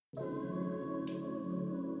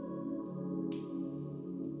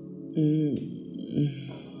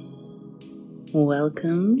Mm.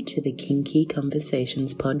 Welcome to the Kinky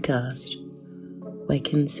Conversations podcast, where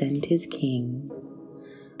consent is king,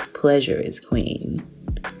 pleasure is queen,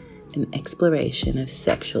 and exploration of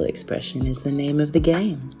sexual expression is the name of the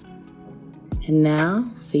game. And now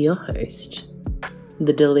for your host,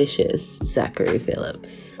 the delicious Zachary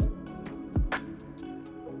Phillips.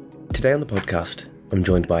 Today on the podcast, I'm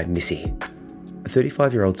joined by Missy, a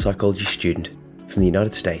 35-year-old psychology student from the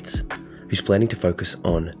United States who's planning to focus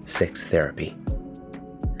on sex therapy.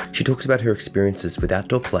 She talks about her experiences with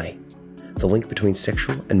outdoor play, the link between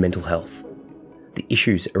sexual and mental health, the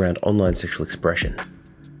issues around online sexual expression,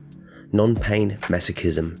 non-pain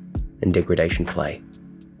masochism and degradation play,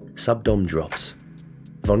 subdom drops,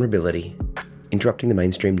 vulnerability, interrupting the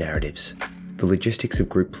mainstream narratives, the logistics of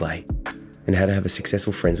group play, and how to have a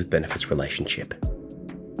successful friends with benefits relationship.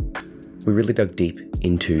 We really dug deep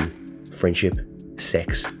into friendship,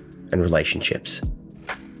 sex, and relationships.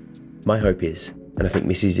 My hope is, and I think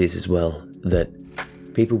Missy's is as well, that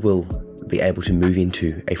people will be able to move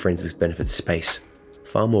into a friends with benefits space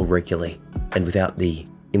far more regularly and without the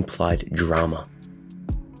implied drama.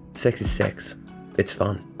 Sex is sex. It's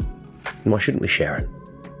fun. And why shouldn't we share it?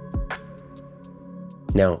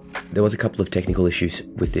 Now, there was a couple of technical issues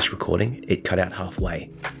with this recording. It cut out halfway,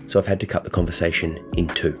 so I've had to cut the conversation in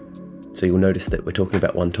two. So you'll notice that we're talking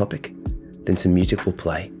about one topic, then some music will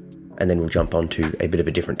play, and then we'll jump onto a bit of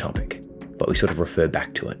a different topic, but we sort of refer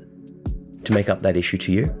back to it. To make up that issue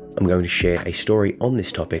to you, I'm going to share a story on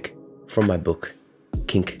this topic from my book,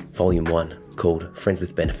 Kink Volume 1, called Friends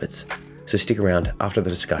with Benefits. So stick around after the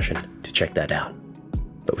discussion to check that out.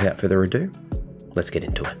 But without further ado, let's get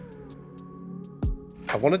into it.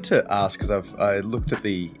 I wanted to ask, because I looked at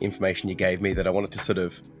the information you gave me that I wanted to sort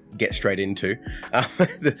of get straight into a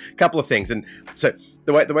couple of things. And so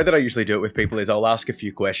the way that I usually do it with people is I'll ask a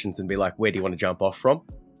few questions and be like, where do you want to jump off from?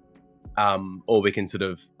 Or we can sort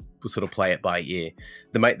of play it by ear.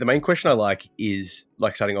 The main question I like is,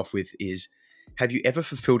 like, starting off with is, have you ever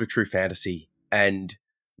fulfilled a true fantasy, and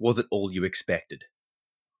was it all you expected?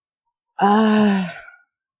 I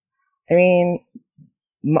mean,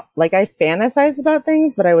 like, I fantasize about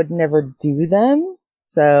things, but I would never do them.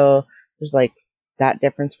 So there's like that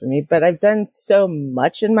difference for me. But I've done so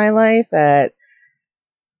much in my life that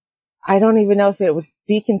I don't even know if it would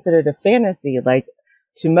be considered a fantasy. Like,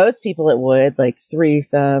 to most people it would, like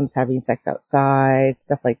threesomes, having sex outside,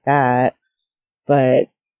 stuff like that. But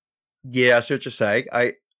yeah, I see what you're saying.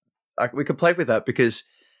 We can play with that, because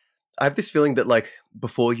I have this feeling that, like,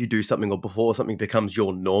 before you do something or before something becomes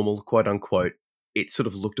your normal, quote unquote, it's sort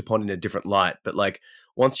of looked upon in a different light. But like,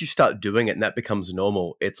 once you start doing it and that becomes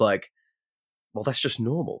normal, it's like, well, that's just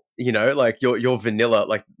normal, you know, like your vanilla,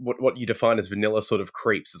 like what you define as vanilla sort of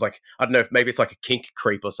creeps. It's like, I don't know, if maybe it's like a kink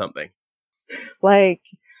creep or something. like,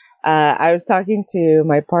 I was talking to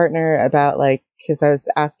my partner about, like, cause I was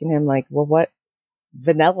asking him, like, well, what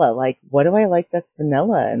vanilla, like, what do I like that's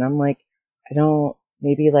vanilla? And I'm like, I don't,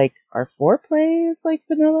 maybe like our foreplay is like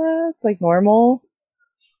vanilla. It's like normal.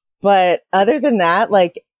 But other than that,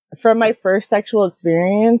 like, from my first sexual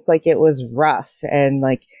experience, like, it was rough, and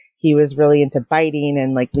like, he was really into biting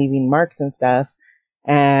and like leaving marks and stuff.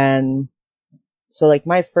 And so, like,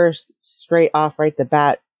 my first straight off right the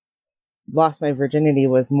bat, lost my virginity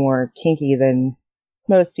was more kinky than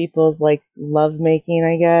most people's, like, love making,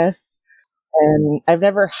 I guess. And I've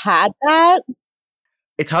never had that.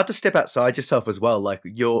 It's hard to step outside yourself as well. Like,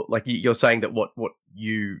 you're saying that what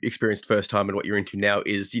you experienced first time and what you're into now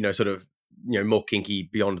is, you know, sort of, you know, more kinky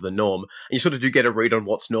beyond the norm. And you sort of do get a read on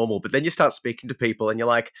what's normal, but then you start speaking to people and you're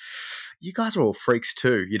like, you guys are all freaks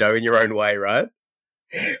too, you know, in your own way, right?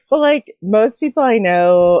 Well, like, most people I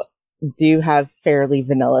know do have fairly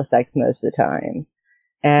vanilla sex most of the time.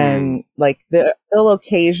 And like, they'll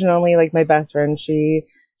occasionally, like, my best friend,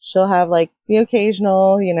 she'll have like the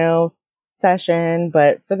occasional, you know, session,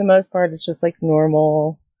 but for the most part, it's just like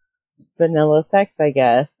normal vanilla sex, I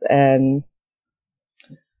guess. And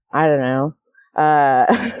I don't know.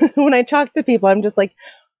 When I talk to people, I'm just like,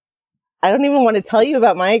 I don't even want to tell you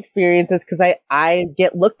about my experiences, because I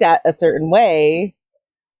get looked at a certain way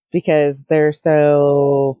because they're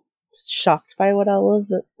so shocked by what all of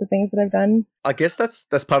the things that I've done. I guess that's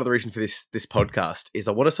part of the reason for this podcast is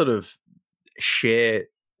I want to sort of share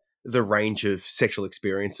the range of sexual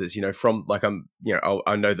experiences, you know, from, like, I'm, you know,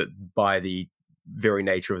 I know that by the very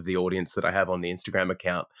nature of the audience that I have on the Instagram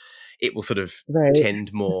account, it will sort of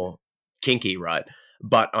tend more kinky, right?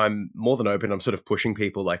 But I'm more than open. I'm sort of pushing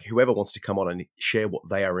people, like, whoever wants to come on and share what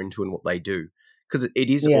they are into and what they do, because it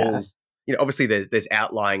is all, you know, obviously there's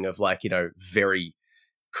outlying of, like, you know, very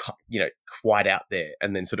quite out there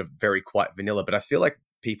and then sort of very quite vanilla. But I feel like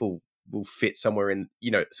people will fit somewhere in,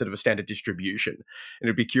 sort of a standard distribution. And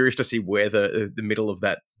it'd be curious to see where the middle of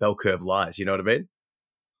that bell curve lies. You know what I mean?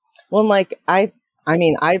 Well, like, I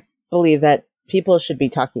believe that people should be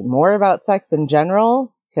talking more about sex in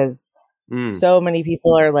general, because so many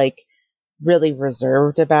people are like really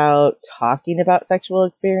reserved about talking about sexual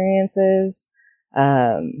experiences.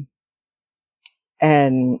 And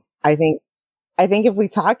I think if we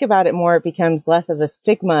talk about it more, it becomes less of a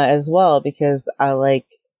stigma as well, because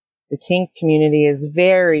the kink community is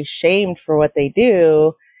very shamed for what they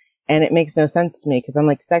do. And it makes no sense to me, because I'm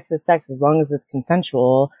like, sex is sex as long as it's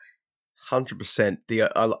consensual. 100%.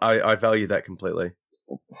 I value that completely.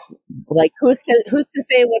 Like, who's to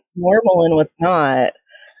say what's normal and what's not?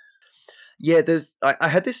 Yeah, I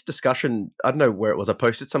had this discussion, I don't know where it was, I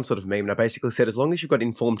posted some sort of meme and I basically said, as long as you've got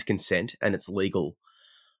informed consent and it's legal,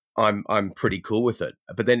 I'm pretty cool with it.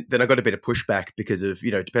 But then I got a bit of pushback because of,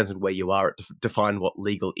 it depends on where you are at define what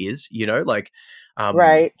legal is,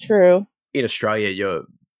 Right, true. In Australia,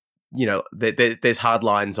 there's hard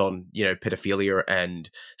lines on, pedophilia and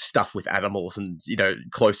stuff with animals and,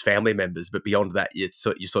 close family members. But beyond that, you're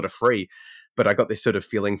sort of free. But I got this sort of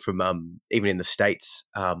feeling from even in the States,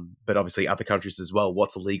 but obviously other countries as well,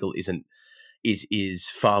 what's illegal is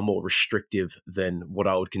far more restrictive than what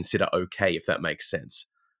I would consider okay, if that makes sense.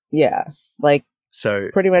 Yeah. Like, so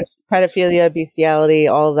pretty much pedophilia, bestiality,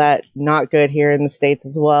 all of that, not good here in the States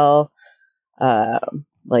as well.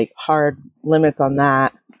 Like, hard limits on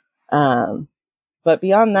that. But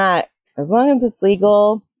beyond that, as long as it's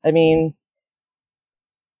legal, I mean,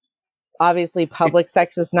 obviously public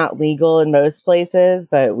sex is not legal in most places,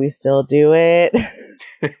 but we still do it.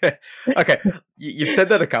 Okay. You've said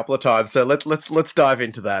that a couple of times, so let's dive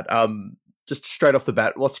into that. Just straight off the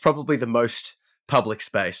bat, what's probably the most public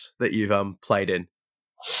space that you've played in?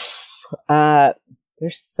 There's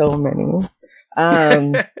so many.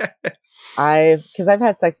 I've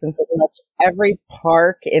had sex in pretty much every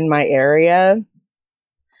park in my area.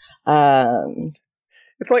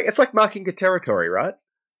 It's like marking a territory, right?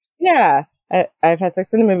 Yeah, I've had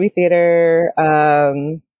sex in a movie theater,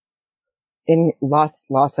 in lots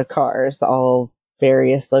of cars, all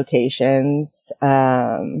various locations,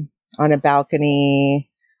 on a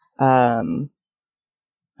balcony. Oh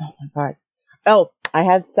my God. Oh, I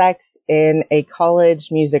had sex in a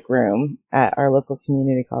college music room at our local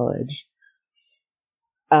community college.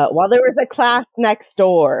 While there was a class next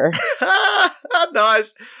door.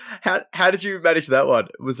 Nice. How did you manage that one?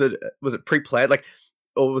 Was it pre-planned? Like,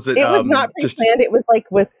 or was it? It was not pre-planned. It was like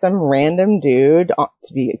with some random dude.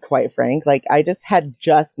 To be quite frank, like I had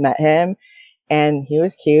just met him, and he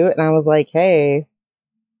was cute, and I was like, "Hey,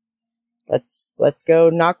 let's go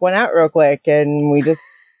knock one out real quick," and we just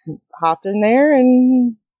hopped in there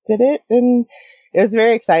and did it, and it was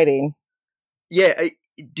very exciting. Yeah.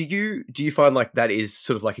 Do you find like that is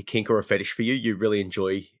sort of like a kink or a fetish for you? You really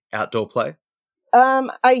enjoy outdoor play?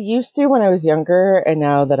 I used to when I was younger, and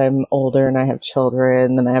now that I'm older and I have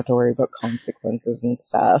children, then I have to worry about consequences and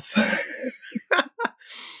stuff.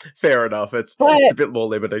 Fair enough. It's a bit more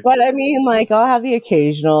limiting. But I mean, like, I'll have the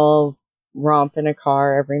occasional romp in a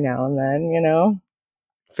car every now and then,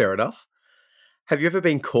 Fair enough. Have you ever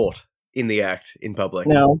been caught in the act in public?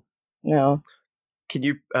 No. Can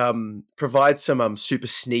you provide some super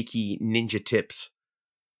sneaky ninja tips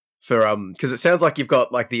for because it sounds like you've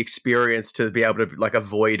got like the experience to be able to like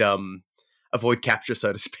avoid capture,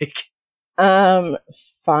 so to speak. Find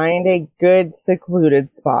a good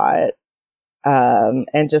secluded spot,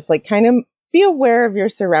 and just like kind of be aware of your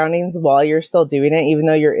surroundings while you're still doing it, even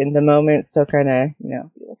though you're in the moment, still kind of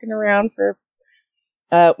be looking around for.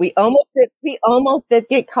 We almost did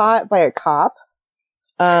get caught by a cop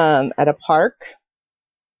at a park.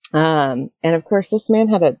 And of course this man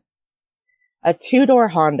had a 2-door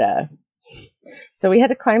Honda. So we had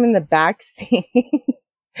to climb in the back seat.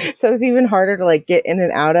 So it was even harder to like get in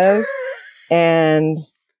and out of. And,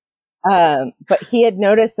 but he had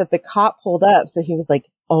noticed that the cop pulled up. So he was like,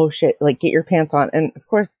 "Oh shit, like get your pants on." And of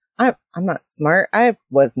course I'm not smart. I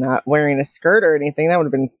was not wearing a skirt or anything. That would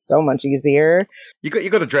have been so much easier. You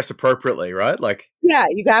got to dress appropriately, right? Like, yeah,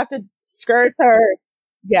 you have to skirts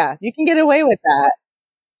yeah, you can get away with that.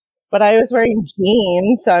 But I was wearing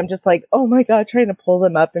jeans, so I'm just like, oh my God, trying to pull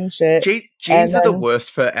them up and shit. Jeans are the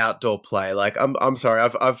worst for outdoor play. Like, I'm sorry,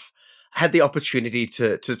 I've had the opportunity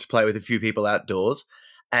to play with a few people outdoors,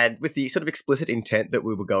 and with the sort of explicit intent that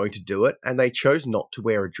we were going to do it, and they chose not to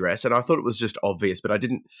wear a dress, and I thought it was just obvious, but I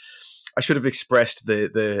didn't. I should have expressed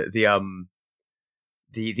the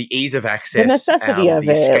ease of access, the necessity of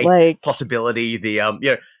the it, escape like possibility,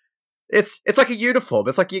 It's like a uniform.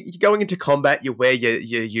 It's like you're going into combat, you wear your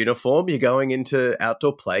uniform. You're going into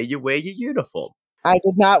outdoor play, you wear your uniform. I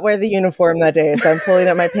did not wear the uniform that day, so I'm pulling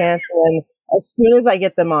up my pants, and as soon as I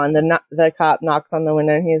get them on, the cop knocks on the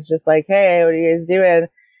window, and he's just like, "Hey, what are you guys doing?"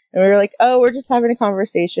 And we were like, "Oh, we're just having a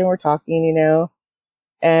conversation. We're talking, you know."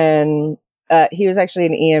 And he was actually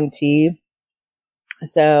an EMT,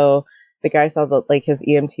 so the guy saw his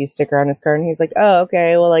EMT sticker on his car, and he's like, "Oh,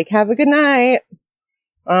 okay. Well, like, have a good night."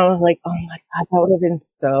 And I was like, "Oh my God, that would have been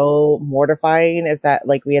so mortifying if that,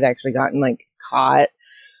 like, we had actually gotten, like, caught."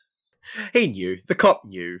 He knew. The cop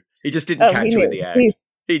knew. He just didn't catch you in the act.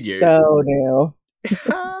 He knew. So knew.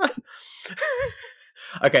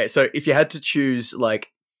 Okay, so if you had to choose,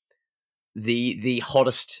 like, the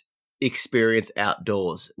hottest experience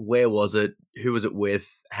outdoors, where was it? Who was it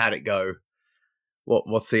with? How'd it go?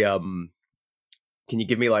 What's the Can you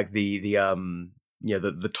give me like the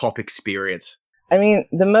top experience? I mean,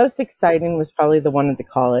 the most exciting was probably the one at the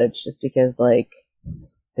college, just because like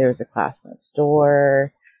there was a class next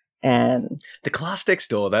door, and the class next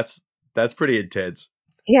door. That's pretty intense.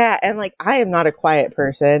 Yeah, and like I am not a quiet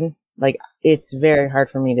person. Like it's very hard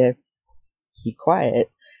for me to keep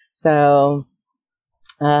quiet. So,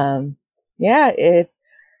 yeah,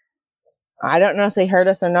 I don't know if they heard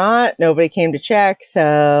us or not. Nobody came to check.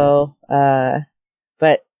 So,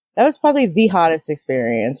 but that was probably the hottest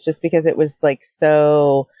experience just because it was like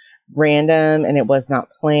so random and it was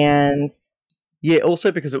not planned. Yeah.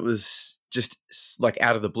 Also because it was just like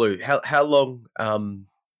out of the blue. How long,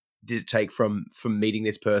 did it take from meeting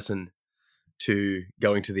this person to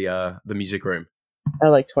going to the music room? Oh,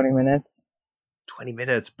 like 20 minutes. 20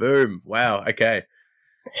 minutes. Boom. Wow. Okay.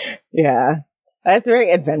 Yeah. I was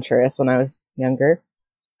very adventurous when I was younger.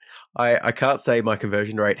 I can't say my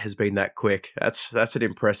conversion rate has been that quick. That's an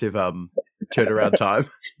impressive turnaround time.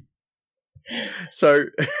 So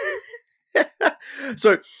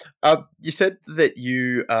you said that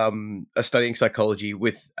you are studying psychology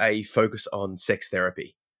with a focus on sex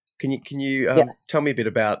therapy. Can you Yes. tell me a bit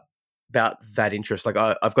about that interest? Like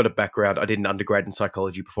I've got a background. I did an undergrad in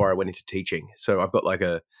psychology before I went into teaching, so I've got like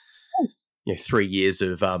 3 years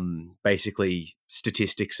of basically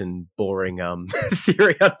statistics and boring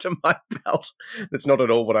theory under my belt. That's not at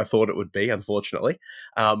all what I thought it would be, unfortunately.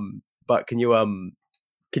 But can you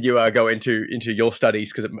go into your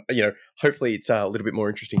studies, because hopefully it's a little bit more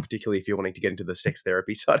interesting, particularly if you're wanting to get into the sex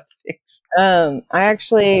therapy side of things. I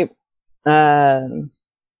actually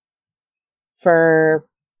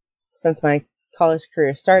since my college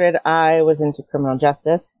career started, I was into criminal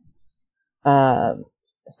justice.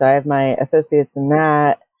 So I have my associates in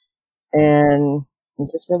that, and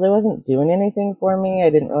it just really wasn't doing anything for me. I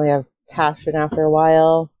didn't really have passion after a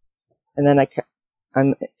while. And then I'm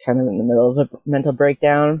kind of in the middle of a mental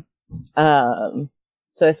breakdown. So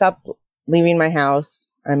I stopped leaving my house.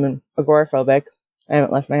 I'm agoraphobic. I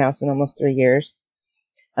haven't left my house in almost 3 years.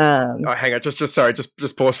 Hang on, sorry,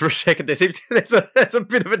 just pause for a second. There's a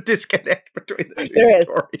bit of a disconnect between the two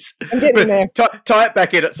stories. I'm getting there. Tie it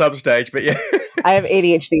back in at some stage, but yeah. I have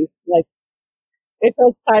ADHD. Like it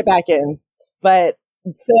does tie back in,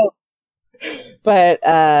 so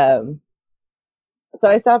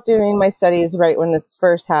I stopped doing my studies right when this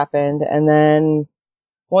first happened, and then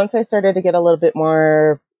once I started to get a little bit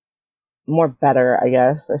more better, I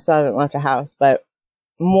guess I still haven't left a house, but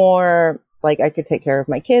more like I could take care of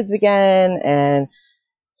my kids again and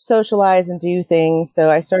socialize and do things. So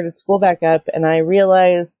I started school back up, and I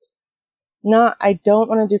realized, I don't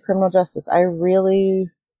want to do criminal justice. I really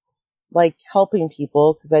like helping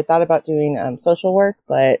people, because I thought about doing social work,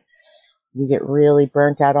 but you get really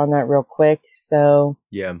burnt out on that real quick. So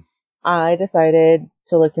yeah, I decided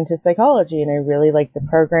to look into psychology, and I really liked the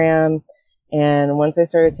program. And once I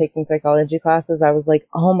started taking psychology classes, I was like,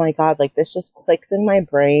 oh my God, like this just clicks in my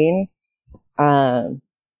brain.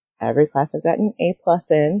 Every class I've gotten A+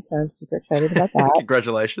 in, so I'm super excited about that.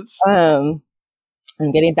 Congratulations. I'm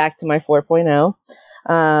getting back to my 4.0.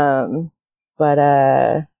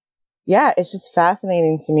 Yeah, it's just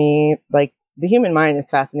fascinating to me. Like the human mind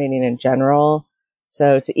is fascinating in general.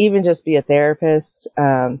 So to even just be a therapist,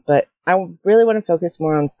 but I really want to focus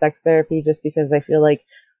more on sex therapy, just because I feel like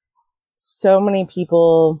so many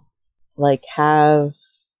people like have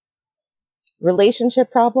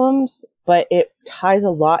relationship problems, but it ties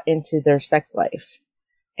a lot into their sex life.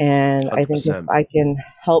 And 100%. I think if I can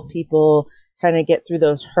help people kind of get through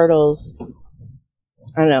those hurdles,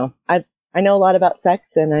 I don't know. I know a lot about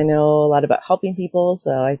sex, and I know a lot about helping people,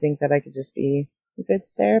 so I think that I could just be a good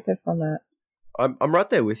therapist on that. I'm right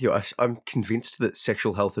there with you. I'm convinced that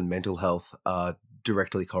sexual health and mental health are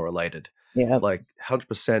directly correlated. Yeah. Like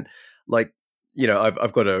 100%. Like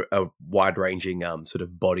I've got a wide-ranging sort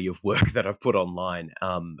of body of work that I've put online,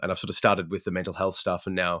 and I've sort of started with the mental health stuff,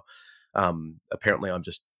 and now apparently I'm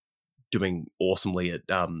just doing awesomely at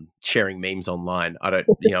sharing memes online.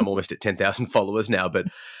 I'm almost at 10,000 followers now, but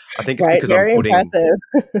I think it's Right, because I'm very putting.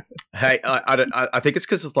 impressive. Hey, I think it's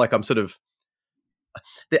because it's like I'm sort of.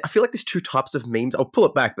 I feel like there's two types of memes. I'll pull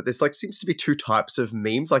it back, but there's like seems to be two types of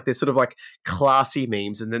memes. Like there's sort of like classy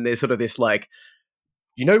memes, and then there's sort of this like,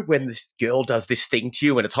 when this girl does this thing to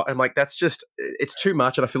you and it's hot. I'm like, it's too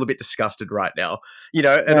much, and I feel a bit disgusted right now. And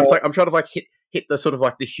Right. it's like I'm trying to like hit the sort of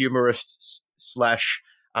like the humorist slash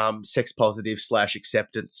sex positive slash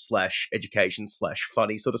acceptance slash education slash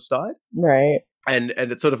funny sort of side. Right. And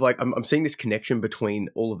it's sort of like I'm seeing this connection between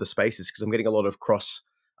all of the spaces because I'm getting a lot of cross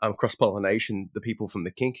pollination. The people from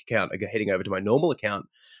the kink account are heading over to my normal account,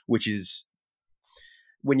 which is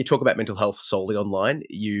when you talk about mental health solely online,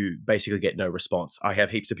 you basically get no response. I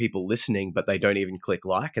have heaps of people listening, but they don't even click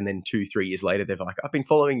like. And then 2-3 years later, they're like, I've been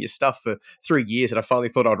following your stuff for 3 years and I finally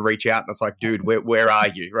thought I'd reach out. And it's like, dude, where are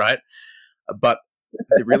you? Right. But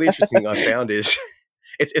the really interesting thing I found is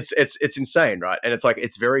it's insane. Right. And it's like,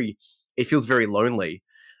 it feels very lonely.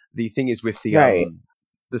 The thing is with the,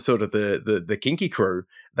 the sort of the kinky crew,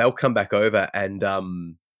 they'll come back over and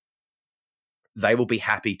they will be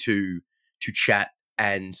happy to chat.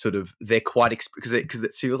 And sort of they're quite because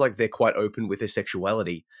it feels like they're quite open with their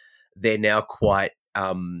sexuality. They're now quite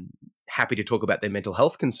happy to talk about their mental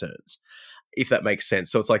health concerns, if that makes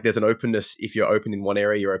sense. So it's like there's an openness. If you're open in one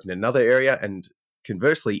area, you're open in another area, and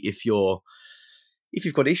conversely, if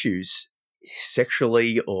you've got issues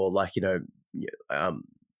sexually or like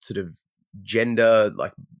sort of gender,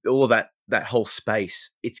 like all of that whole space,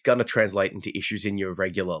 it's gonna translate into issues in your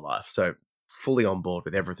regular life. So fully on board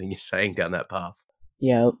with everything you're saying down that path.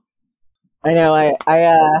 Yep. I know.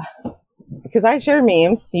 I because I share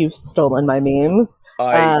memes. You've stolen my memes.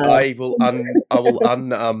 I will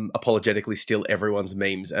apologetically steal everyone's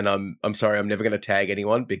memes, and I'm sorry, I'm never going to tag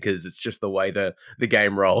anyone because it's just the way the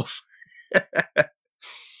game rolls.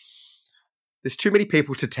 There's too many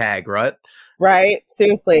people to tag, right? Right.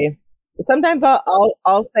 Seriously. Sometimes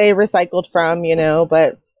I'll say recycled from,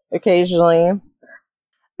 but occasionally.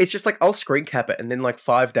 It's just like I'll screen cap it, and then like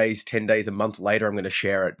 5 days, 10 days, a month later, I'm going to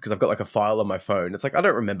share it because I've got like a file on my phone. It's like I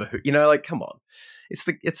don't remember who, like come on, it's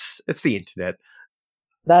the internet.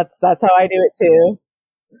 That's how I do it too.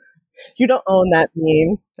 You don't own that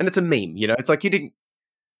meme, and it's a meme. It's like you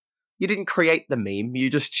didn't create the meme. You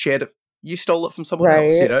just shared it. You stole it from someone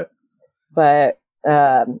else. But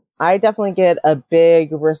I definitely get a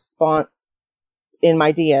big response in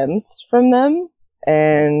my DMs from them,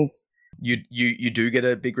 and. You do get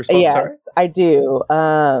a big response? Yes, sorry? I do.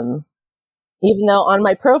 Even though on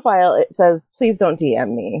my profile it says, please don't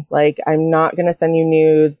DM me. Like, I'm not going to send you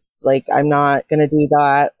nudes. Like, I'm not going to do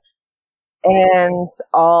that. And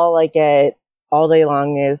all I get all day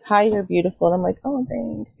long is, hi, you're beautiful. And I'm like, oh,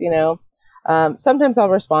 thanks. Sometimes I'll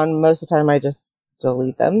respond. Most of the time I just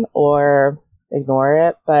delete them or ignore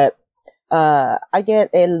it. But I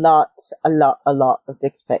get a lot of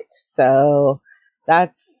dick pics. So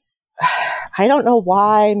that's, I don't know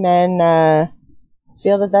why men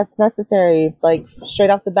feel that that's necessary. Like straight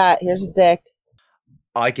off the bat, here's a dick.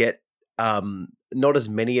 I get not as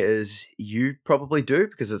many as you probably do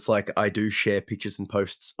because it's like I do share pictures and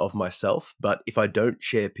posts of myself. But if I don't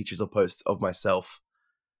share pictures or posts of myself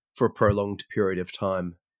for a prolonged period of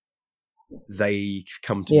time, they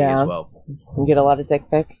come to me as well. You get a lot of dick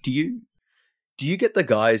pics. Do you get the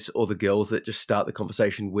guys or the girls that just start the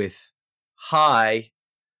conversation with hi?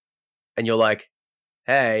 And you're like,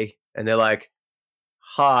 hey. And they're like,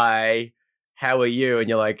 hi, how are you? And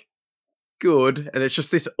you're like, good. And it's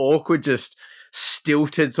just this awkward, just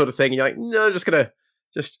stilted sort of thing. And you're like, no, I'm just going to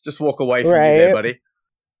just walk away from you there, buddy.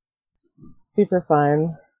 Super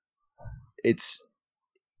fun. It's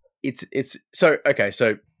so, okay.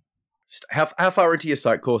 So how far into your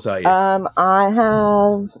psych course are you? I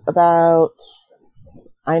have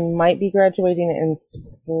I might be graduating in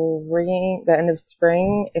spring, the end of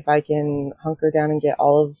spring, if I can hunker down and get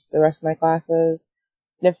all of the rest of my classes.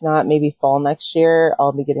 If not, maybe fall next year,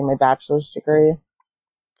 I'll be getting my bachelor's degree.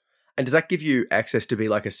 And does that give you access to be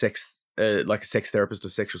like a sex therapist or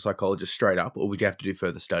sexual psychologist straight up, or would you have to do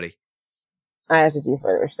further study? I have to do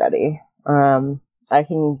further study. I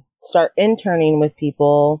can start interning with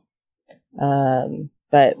people,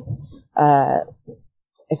 but I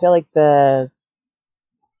feel like the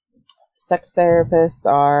sex therapists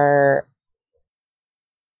are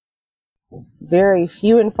very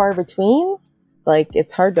few and far between. Like,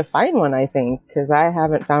 it's hard to find one, I think, because I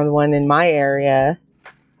haven't found one in my area.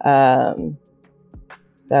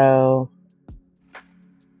 So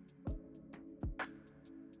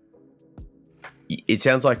it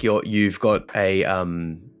sounds like you've got a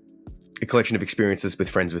collection of experiences with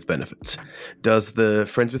friends with benefits. Does the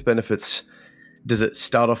friends with benefits, does it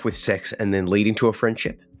start off with sex and then lead into a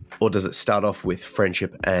friendship? Or does it start off with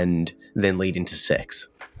friendship and then lead into sex?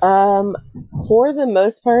 For the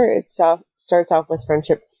most part, it starts off with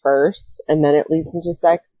friendship first, and then it leads into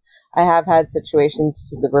sex. I have had situations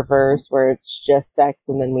to the reverse where it's just sex,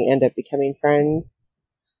 and then we end up becoming friends.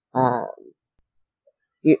 The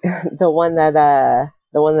one that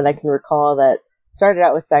I can recall that started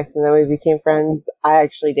out with sex, and then we became friends. I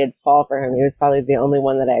actually did fall for him. He was probably the only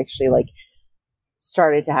one that I actually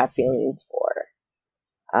started to have feelings for,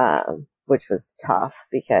 which was tough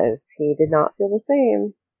because he did not feel the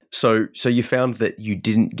same. So you found that you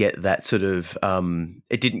didn't get that sort of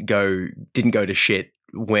it didn't go to shit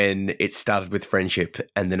when it started with friendship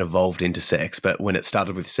and then evolved into sex, but when it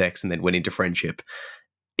started with sex and then went into friendship,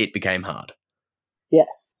 it became hard.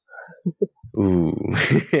 Yes. Ooh.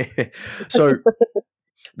 So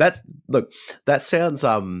that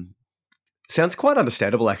sounds quite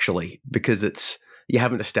understandable actually, because you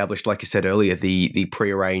haven't established, like you said earlier, the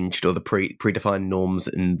prearranged or the predefined norms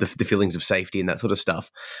and the feelings of safety and that sort of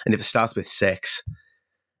stuff. And if it starts with sex,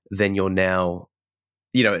 then you're now,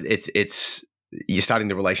 it's you're starting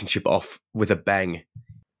the relationship off with a bang.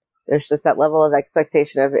 There's just that level of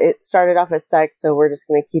expectation of it started off as sex, so we're just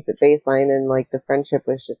going to keep it baseline, and the friendship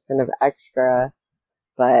was just kind of extra,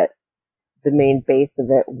 but the main base of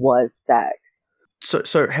it was sex.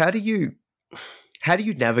 So how do you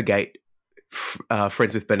navigate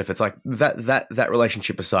friends with benefits, like that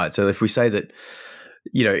relationship aside? So if we say that,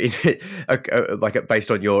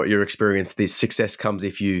 based on your experience, this success comes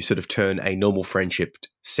if you sort of turn a normal friendship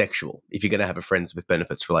sexual, if you're going to have a friends with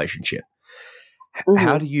benefits relationship. Mm-hmm.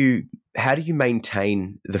 How do you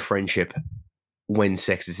maintain the friendship when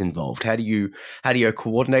sex is involved? How do you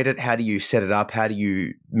coordinate it? How do you set it up? How do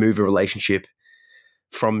you move a relationship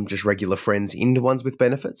from just regular friends into ones with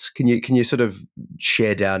benefits? Can you sort of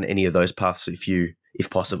share down any of those paths if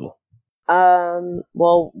possible?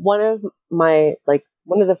 Well, one of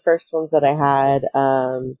the first ones that I had,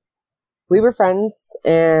 we were friends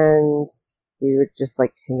and we would just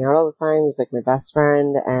hang out all the time. He was my best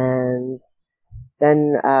friend. And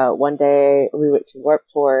then, one day we went to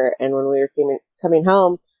Warped Tour, and when we were coming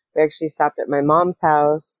home, we actually stopped at my mom's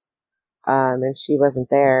house, and she wasn't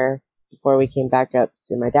there before we came back up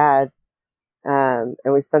to my dad's. And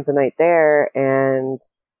we spent the night there, and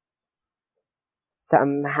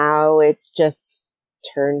somehow it just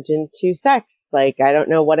turned into sex. I don't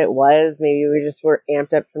know what it was. Maybe we just were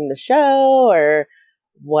amped up from the show or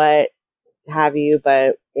what have you,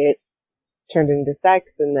 but it turned into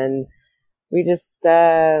sex. And then we just,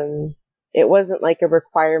 it wasn't a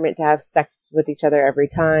requirement to have sex with each other every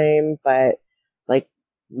time, but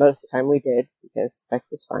most of the time we did, because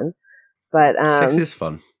sex is fun. But sex is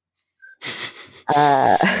fun.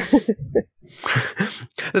 I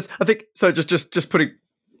think so. Just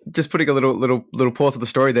putting a little pause of the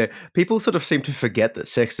story there. People sort of seem to forget that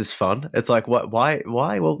sex is fun. It's what? Why?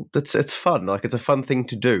 Well, it's fun. It's a fun thing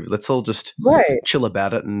to do. Let's all just chill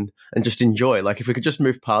about it and just enjoy. If we could just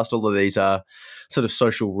move past all of these sort of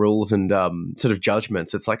social rules and sort of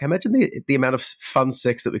judgments. It's imagine the amount of fun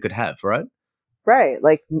sex that we could have, right? Right.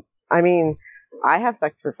 I mean, I have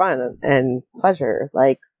sex for fun and pleasure.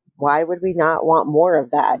 Why would we not want more of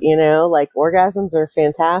that? Orgasms are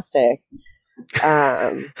fantastic.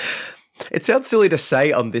 It sounds silly to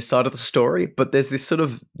say on this side of the story, but there's this sort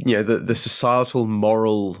of, the societal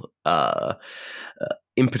moral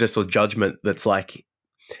impetus or judgment that's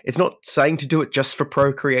it's not saying to do it just for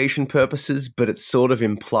procreation purposes, but it's sort of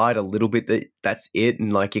implied a little bit that that's it.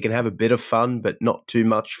 And you can have a bit of fun, but not too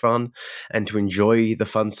much fun. And to enjoy the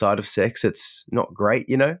fun side of sex, it's not great,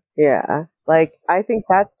 Yeah. I think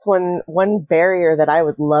that's one barrier that I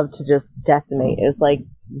would love to just decimate is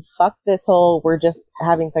fuck this whole, we're just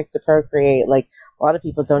having sex to procreate. A lot of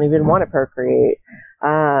people don't even want to procreate.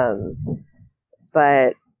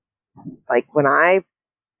 But when I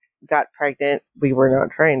got pregnant, we were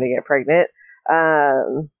not trying to get pregnant.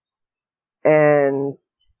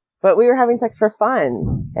 But we were having sex for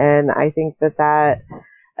fun. And I think that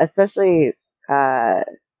especially,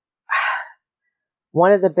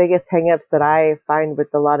 one of the biggest hangups that I find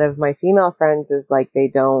with a lot of my female friends is they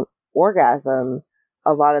don't orgasm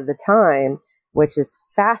a lot of the time, which is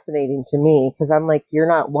fascinating to me because I'm you're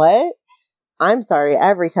not what? I'm sorry.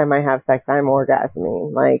 Every time I have sex, I'm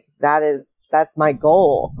orgasming. That's my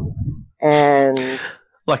goal. And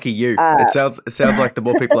lucky you. It sounds like the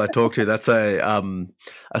more people I talk to, that's a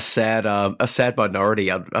sad minority,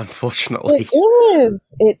 unfortunately.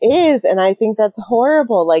 It is. And I think that's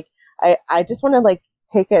horrible. I just want to like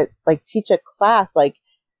teach a class, like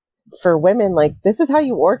for women, like this is how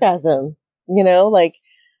you orgasm, like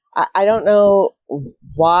I don't know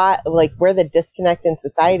why, like where the disconnect in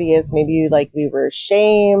society is. Maybe like we were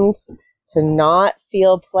shamed to not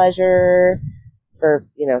feel pleasure for,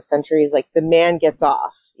 centuries. Like the man gets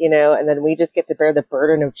off, and then we just get to bear the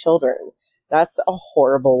burden of children. That's a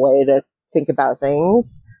horrible way to think about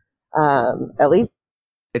things. At least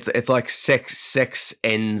it's like sex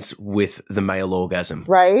ends with the male orgasm,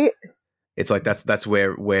 right? It's like that's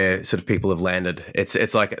where sort of people have landed.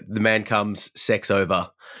 It's like the man comes, sex over.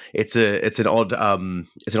 It's an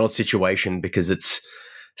odd situation because it's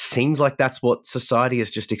seems like that's what society has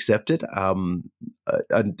just accepted.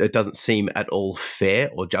 It doesn't seem at all fair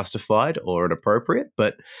or justified or inappropriate,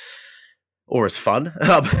 or as fun.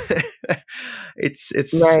 It's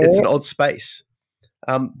Right. it's an odd space.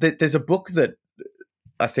 There's a book that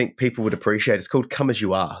I think people would appreciate. It's called Come As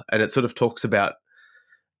You Are, and it sort of talks about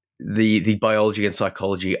the biology and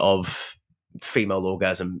psychology of female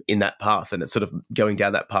orgasm in that path, and it's sort of going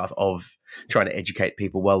down that path of trying to educate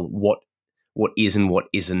people. Well, what is and what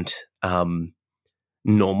isn't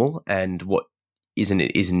normal, and what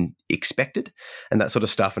isn't expected, and that sort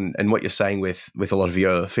of stuff. And what you're saying with a lot of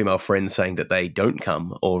your female friends saying that they don't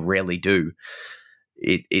come or rarely do,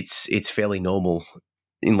 it's fairly normal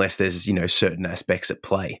unless there's certain aspects at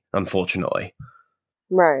play, unfortunately.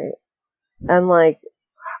 Right. And like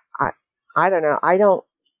I don't know. I don't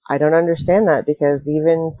understand that, because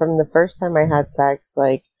even from the first time I had sex,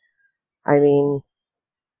 like, I mean,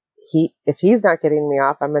 if he's not getting me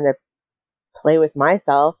off, I'm going to play with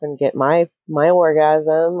myself and get my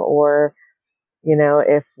orgasm. Or,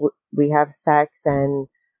 if we have sex and,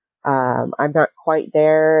 I'm not quite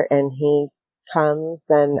there and he comes,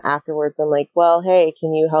 then afterwards I'm like, well, hey,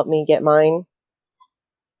 can you help me get mine?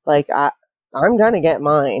 Like, I'm going to get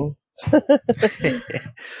mine.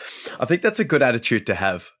 I think that's a good attitude to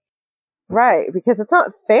have. Right, because it's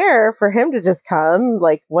not fair for him to just come.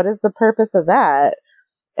 Like, what is the purpose of that?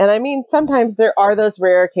 And I mean, sometimes there are those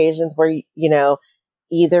rare occasions where,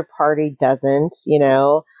 either party doesn't,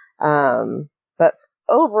 but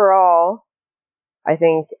overall, I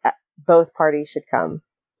think both parties should come.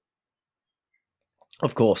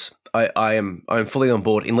 Of course, I'm fully on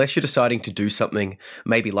board. Unless you're deciding to do something,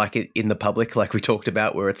 maybe like it in the public, like we talked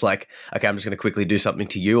about, where it's like, okay, I'm just going to quickly do something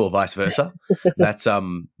to you, or vice versa. That's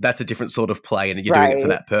a different sort of play, and you're doing it for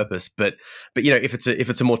that purpose. But if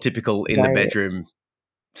it's a more typical in the bedroom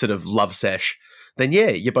sort of love sesh, then yeah,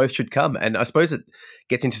 you both should come. And I suppose it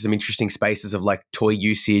gets into some interesting spaces of like toy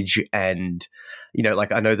usage, and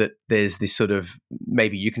like I know that there's this sort of,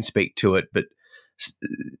 maybe you can speak to it, but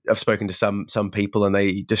I've spoken to some people, and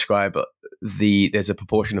they describe there's a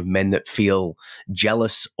proportion of men that feel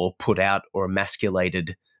jealous or put out or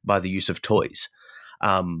emasculated by the use of toys,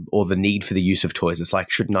 or the need for the use of toys. It's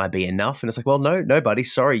like, shouldn't I be enough? And it's like, well, no, buddy,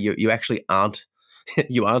 sorry, you actually aren't.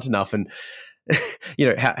 You aren't enough. And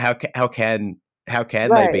how can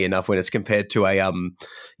Right. they be enough when it's compared to a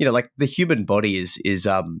like the human body is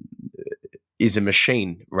a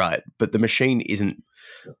machine, right? But the machine isn't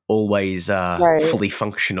always fully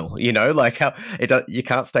functional, like how you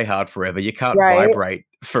can't stay hard forever, you can't vibrate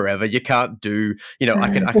forever, you can't do,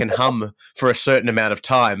 I can hum for a certain amount of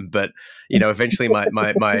time, but eventually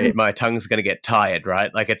my tongue's going to get tired,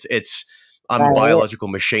 right? Like I'm a biological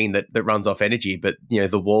machine that runs off energy, but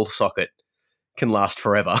the wall socket can last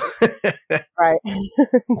forever. Right.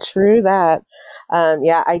 True that.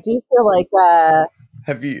 Yeah, I do feel like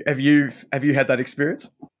have you had that experience?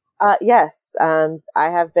 Yes. I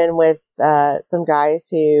have been with some guys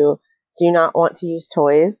who do not want to use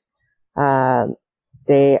toys. I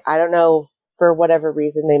don't know, for whatever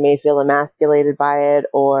reason, they may feel emasculated by it,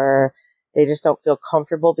 or they just don't feel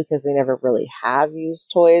comfortable because they never really have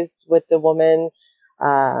used toys with the woman.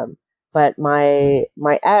 But my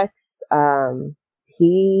ex,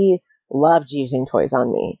 he loved using toys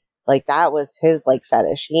on me. Like, that was his like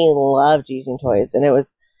fetish. He loved using toys,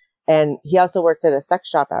 and he also worked at a sex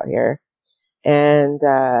shop out here. And,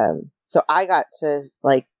 so I got to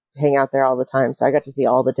like hang out there all the time. So I got to see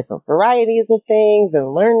all the different varieties of things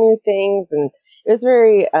and learn new things. And it was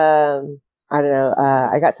very, I don't know,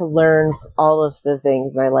 I got to learn all of the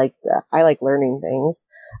things, and I like learning things.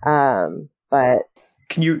 But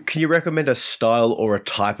can you recommend a style or a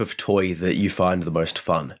type of toy that you find the most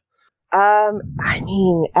fun? I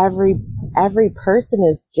mean, every person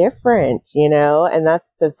is different, and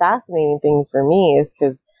that's the fascinating thing for me, is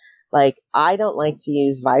because, like, I don't like to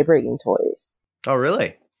use vibrating toys. Oh,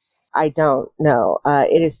 really? I don't know.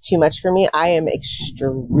 It is too much for me. I am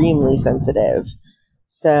extremely sensitive.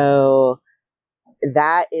 So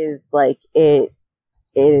that is like it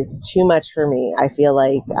is too much for me. I feel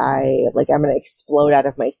like I'm going to explode out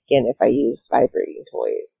of my skin if I use vibrating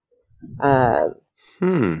toys.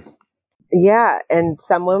 Yeah, and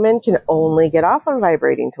some women can only get off on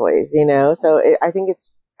vibrating toys, So I think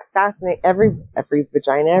it's fascinating. Every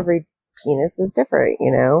vagina, every penis is different,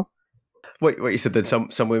 What you said that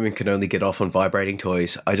some women can only get off on vibrating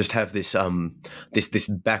toys. I just have this this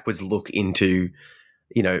backwards look into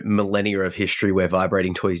millennia of history where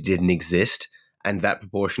vibrating toys didn't exist, and that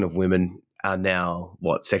proportion of women are now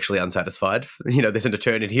sexually unsatisfied. There's an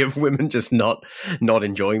eternity of women just not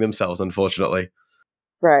enjoying themselves, unfortunately.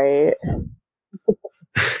 Right.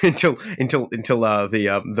 until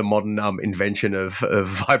the modern invention of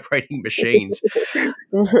vibrating machines.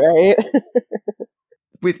 Right.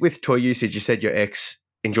 With toy usage, you said your ex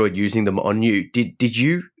enjoyed using them on you. Did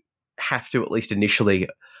you have to, at least initially,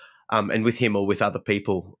 and with him or with other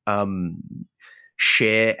people,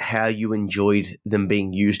 share how you enjoyed them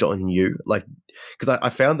being used on you? Like, because I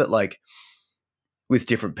found that, like, with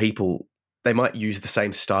different people, they might use the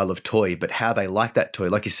same style of toy, but how they like that toy,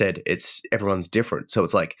 like you said, everyone's different. So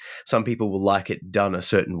it's like some people will like it done a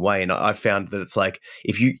certain way, and I found that it's like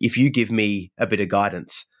if you give me a bit of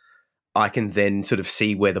guidance, I can then sort of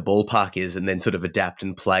see where the ballpark is and then sort of adapt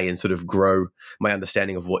and play and sort of grow my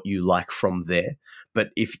understanding of what you like from there. But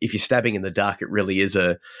if you're stabbing in the dark, it really is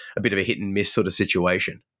a bit of a hit and miss sort of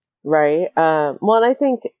situation. Right. Well, and I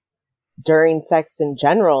think during sex in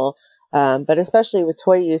general, but especially with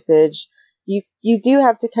toy usage, you do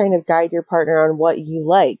have to kind of guide your partner on what you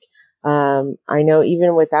like. I know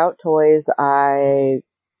even without toys, I'm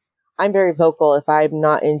very vocal if I'm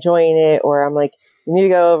not enjoying it, or I'm like, you need to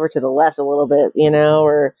go over to the left a little bit,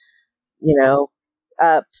 or,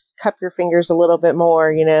 cup your fingers a little bit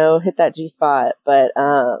more, hit that G spot. But,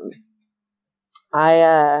 I'm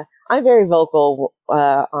very vocal,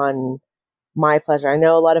 on my pleasure. I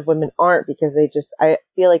know a lot of women aren't because I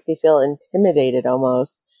feel like they feel intimidated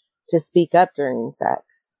almost to speak up during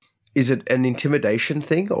sex. Is it an intimidation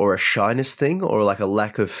thing or a shyness thing or like a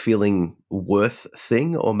lack of feeling worth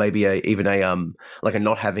thing or maybe even a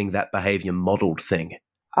not having that behavior modeled thing?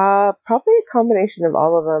 Probably a combination of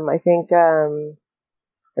all of them. I think,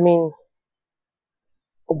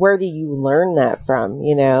 where do you learn that from,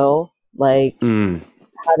 like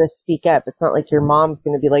how to speak up? It's not like your mom's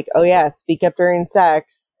going to be like, oh yeah, speak up during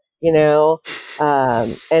sex, and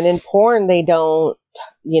in porn, they don't,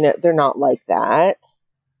 they're not like that.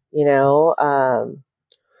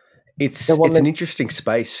 It's an interesting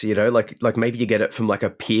space, like maybe you get it from like a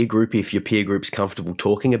peer group if your peer group's comfortable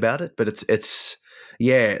talking about it, but it's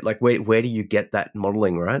like where do you get that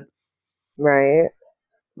modeling, right? Right.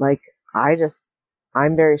 Like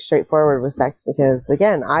I'm very straightforward with sex because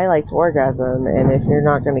again, I like to orgasm, and if you're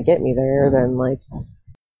not going to get me there, then like,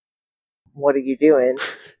 what are you doing?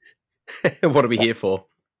 What are we here for?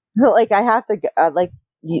 Like I have to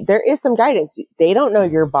there is some guidance. They don't know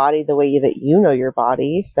your body the way that you know your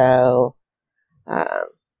body. So,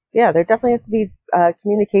 there definitely has to be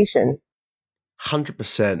communication.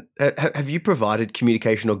 100%. Have you provided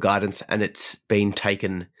communication or guidance and it's been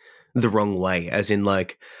taken the wrong way? As in,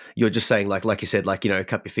 like, you're just saying, like you said, like,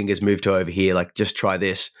 cup your fingers, move to over here, like, just try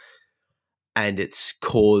this. And it's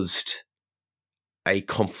caused a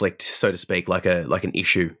conflict, so to speak, like an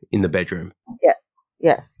issue in the bedroom. Yeah.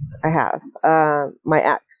 Yes, I have. My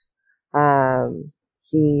ex,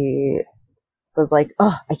 he was like,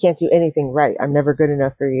 oh, I can't do anything right. I'm never good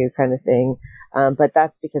enough for you kind of thing. But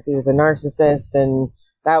that's because he was a narcissist and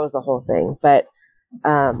that was the whole thing. But,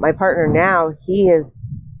 my partner now, he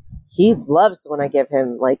loves when I give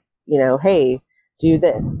him like, hey, do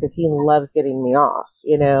this, because he loves getting me off,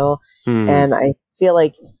 and I feel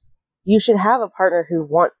like you should have a partner who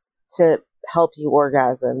wants to help you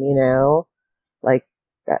orgasm, like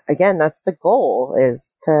that, again, that's the goal,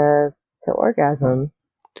 is to orgasm.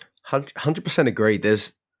 100% agreed.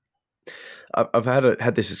 I've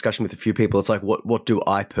had this discussion with a few people. It's like, what do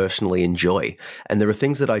I personally enjoy? And there are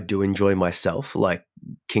things that I do enjoy myself, like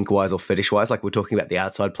kink-wise or fetish-wise. Like we're talking about the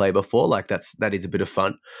outside play before, like that is a bit of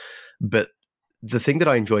fun. But the thing that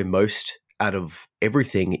I enjoy most out of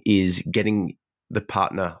everything is getting the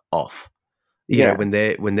partner off. You know,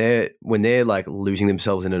 when they're like losing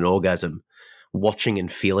themselves in an orgasm, watching and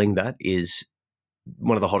feeling that is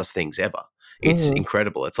one of the hottest things ever. It's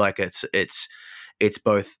incredible. It's like it's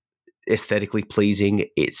both aesthetically pleasing,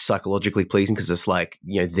 it's psychologically pleasing because it's like,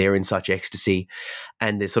 they're in such ecstasy,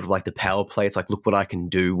 and there's sort of like the power play. It's like, look what I can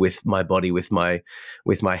do with my body, with my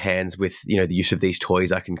hands, with the use of these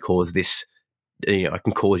toys. I can cause this, I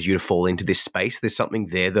can cause you to fall into this space. There's something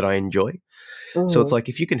there that I enjoy. So it's Mhm. like,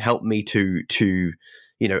 if you can help me to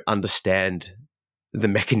understand the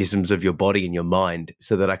mechanisms of your body and your mind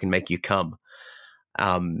so that I can make you come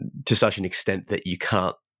to such an extent that you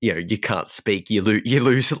can't, you can't speak, you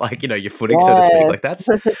lose like, your footing, so to speak. Yes.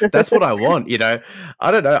 Like that's what I want,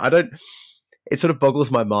 I don't know. It sort of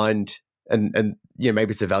boggles my mind, and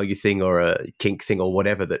maybe it's a value thing or a kink thing or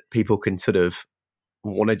whatever, that people can sort of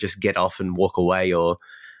want to just get off and walk away, or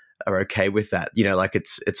are okay with that. Like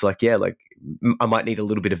it's like, yeah, like I might need a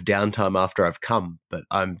little bit of downtime after I've come, but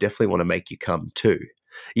I'm definitely want to make you come too,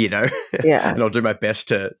 Yeah. and I'll do my best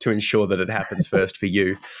to ensure that it happens first for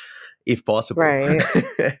you, if possible. Right.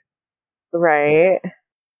 Right.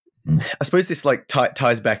 I suppose this like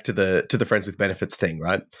ties back to the friends with benefits thing,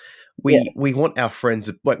 right? We Yes. want our friends,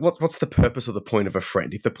 like, what's the purpose or the point of a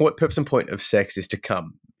friend? If the purpose and point of sex is to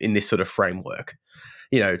come in this sort of framework,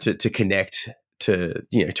 to connect, to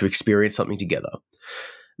experience something together,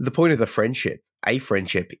 the point of the friendship, a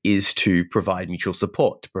friendship, is to provide mutual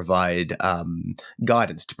support, to provide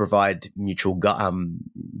guidance, to provide mutual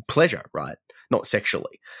pleasure, right? Not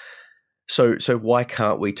sexually. So why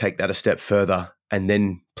can't we take that a step further and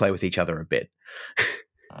then play with each other a bit?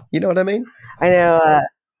 You know what I mean? I know.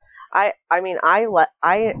 I mean, I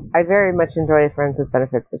very much enjoy friends with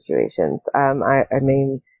benefits situations. I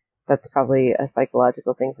mean, that's probably a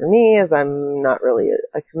psychological thing for me, as I'm not really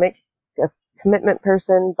a commitment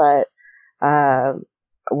person, but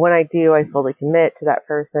when I do, I fully commit to that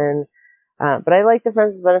person. But I like the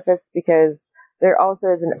friends with benefits because there also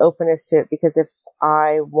is an openness to it, because if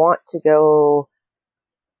I want to go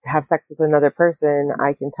have sex with another person,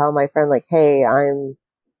 I can tell my friend, like, hey, I'm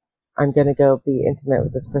going to go be intimate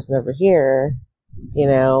with this person over here, and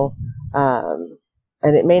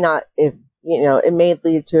it may not, it may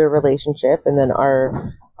lead to a relationship, and then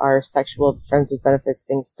our sexual friends with benefits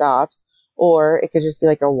thing stops, or it could just be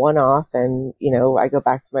like a one-off, and, I go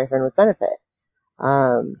back to my friend with benefit.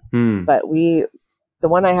 But the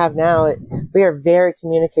one I have now, we are very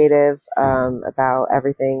communicative, about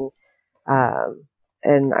everything.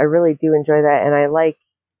 And I really do enjoy that. And I like,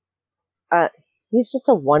 he's just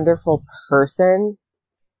a wonderful person.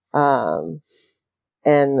 And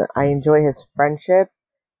I enjoy his friendship,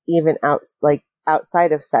 even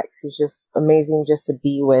outside of sex. He's just amazing just to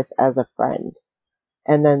be with as a friend.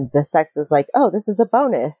 And then the sex is like, oh, this is a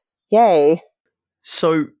bonus. Yay.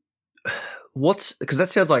 So because that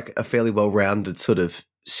sounds like a fairly well-rounded sort of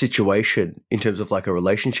situation in terms of like a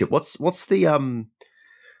relationship. What's the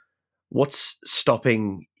what's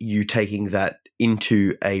stopping you taking that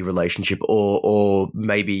into a relationship, or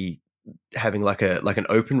maybe having like an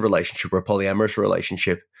open relationship or a polyamorous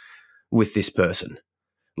relationship with this person?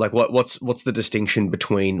 Like what's the distinction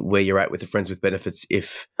between where you're at with the friends with benefits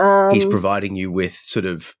if he's providing you with sort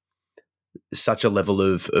of such a level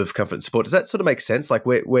of comfort and support? Does that sort of make sense? Like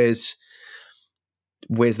where's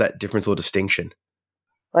that difference or distinction?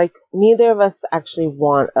 Like, neither of us actually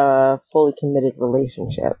want a fully committed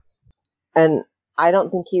relationship. And I don't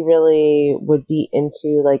think he really would be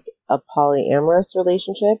into like a polyamorous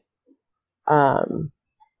relationship.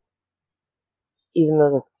 Even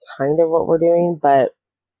though that's kind of what we're doing, but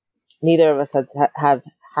neither of us has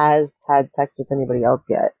had sex with anybody else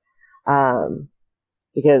yet.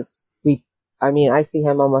 Because I see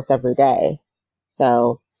him almost every day.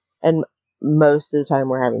 So, and most of the time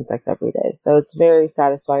we're having sex every day. So it's very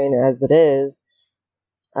satisfying as it is.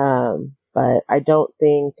 But I don't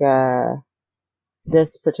think,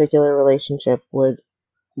 this particular relationship would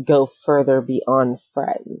go further beyond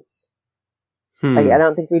friends. Like, I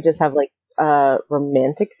don't think we just have like,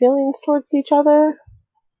 romantic feelings towards each other.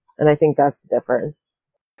 And I think that's the difference.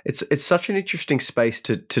 It's such an interesting space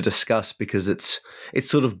to discuss, because it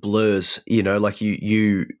sort of blurs, like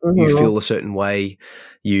you feel a certain way,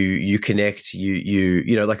 you connect,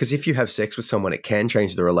 like, as if you have sex with someone, it can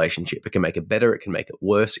change the relationship. It can make it better, it can make it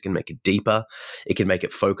worse, it can make it deeper, it can make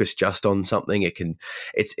it focus just on something.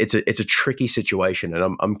 It's a tricky situation,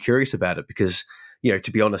 and I'm curious about it because,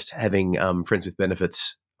 to be honest, having friends with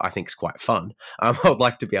benefits, I think, is quite fun. I would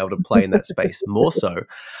like to be able to play in that space more so.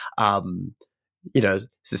 It's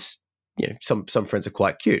just, some friends are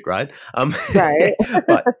quite cute, right? Right.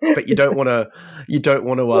 but you don't want to don't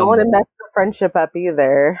want to mess the friendship up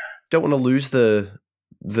either. Don't want to lose the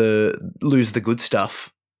good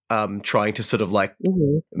stuff, trying to sort of like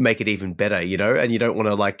make it even better, and you don't want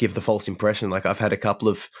to like give the false impression. Like, I've had a couple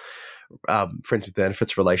of friends with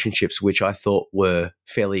benefits relationships which I thought were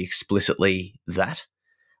fairly explicitly that,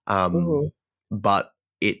 but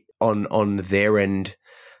it on their end,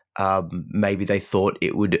 maybe they thought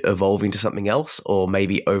it would evolve into something else, or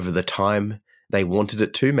maybe over the time they wanted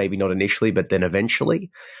it to, maybe not initially, but then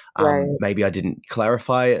eventually. Right. Maybe I didn't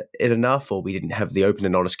clarify it enough, or we didn't have the open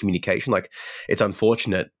and honest communication. Like, it's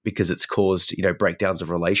unfortunate because it's caused, breakdowns of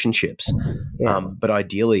relationships. Yeah. But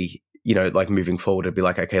ideally, like moving forward, it'd be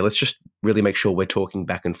like, okay, let's just really make sure we're talking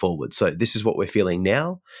back and forward. So this is what we're feeling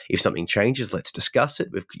now. If something changes, let's discuss it.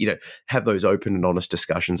 We've, have those open and honest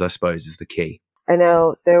discussions, I suppose, is the key. I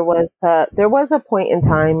know there was a point in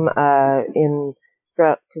time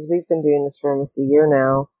because we've been doing this for almost a year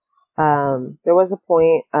now. There was a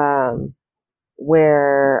point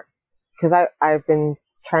where, because I've been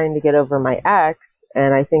trying to get over my ex,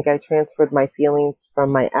 and I think I transferred my feelings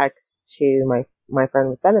from my ex to my friend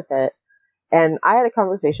with benefit. And I had a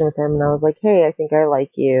conversation with him, and I was like, hey, I think I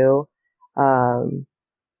like you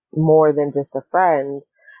more than just a friend.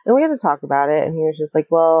 And we had to talk about it, and he was just like,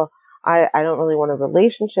 well, I don't really want a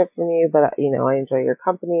relationship from you, but I enjoy your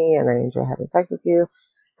company and I enjoy having sex with you.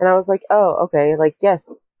 And I was like, oh, okay. Like, yes,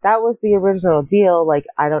 that was the original deal. Like,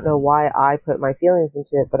 I don't know why I put my feelings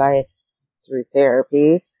into it, but I, through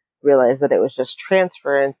therapy, realized that it was just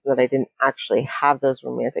transference, that I didn't actually have those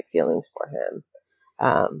romantic feelings for him.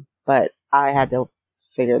 But I had to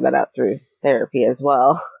figure that out through therapy as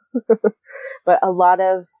well. But a lot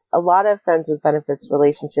of friends with benefits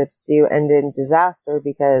relationships do end in disaster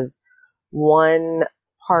because one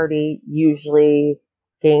party usually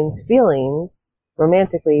gains feelings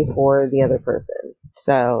romantically for the other person.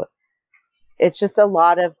 So it's just a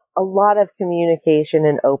lot of communication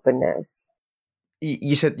and openness.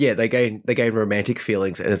 You said, yeah, they gain romantic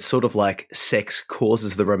feelings, and it's sort of like sex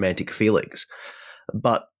causes the romantic feelings.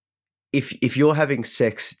 But if you're having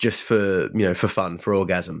sex just for fun, for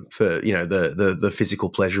orgasm, for the physical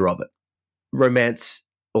pleasure of it, romance,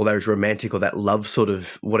 or those romantic or that love sort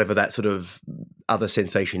of whatever that sort of other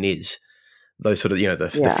sensation is, those sort of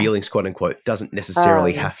the feelings, quote unquote, doesn't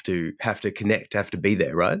necessarily have to connect, have to be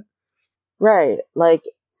there, right? Right. Like,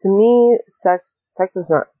 to me, sex is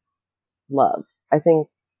not love. I think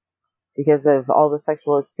because of all the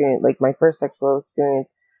sexual experience, like my first sexual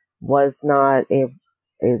experience was not a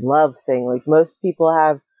love thing. Like, most people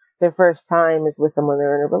have their first time is with someone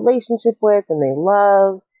they're in a relationship with and they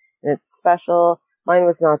love and it's special. Mine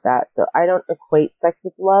was not that. So I don't equate sex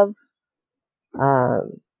with love.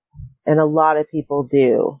 And a lot of people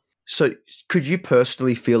do. So could you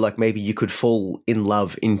personally feel like maybe you could fall in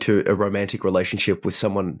love into a romantic relationship with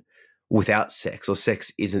someone without sex, or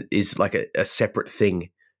sex is like a separate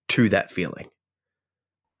thing to that feeling?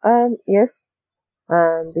 Yes.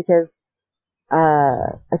 Because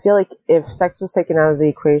I feel like if sex was taken out of the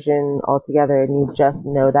equation altogether and you just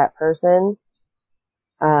know that person,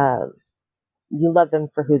 you love them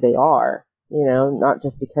for who they are, not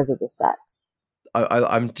just because of the sex.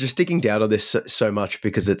 I'm just digging down on this so much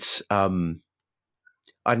because it's, I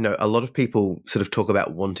don't know, a lot of people sort of talk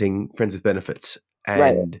about wanting friends with benefits,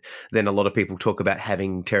 and then a lot of people talk about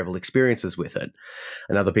having terrible experiences with it.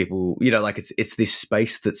 And other people, like it's this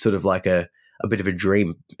space that's sort of like a bit of a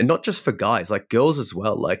dream, and not just for guys, like girls as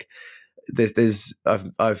well. Like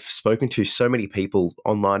I've spoken to so many people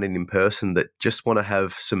online and in person that just want to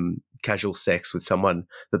have some casual sex with someone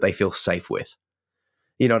that they feel safe with.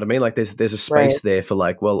 You know what I mean? Like there's a space there for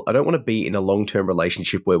like, well, I don't want to be in a long-term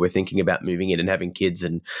relationship where we're thinking about moving in and having kids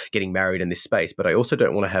and getting married in this space. But I also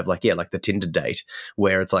don't want to have like the Tinder date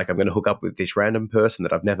where it's like, I'm going to hook up with this random person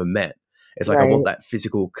that I've never met. It's like, I want that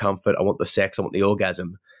physical comfort. I want the sex. I want the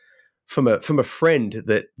orgasm from a friend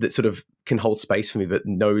that sort of can hold space for me, but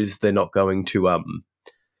knows they're not going to,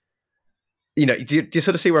 do you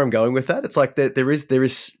sort of see where I'm going with that? It's like there is.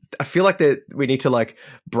 I feel like that we need to like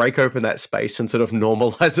break open that space and sort of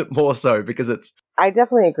normalize it more so, because it's. I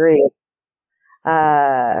definitely agree.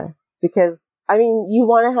 Because I mean, you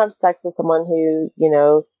want to have sex with someone who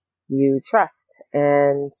you trust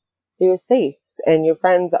and who is safe, and your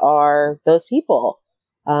friends are those people.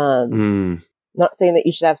 Not saying that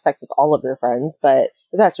you should have sex with all of your friends, but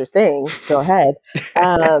if that's your thing, go ahead.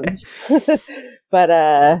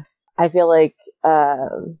 But I feel like,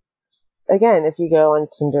 again, if you go on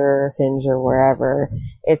Tinder, Hinge, or wherever,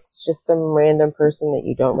 it's just some random person that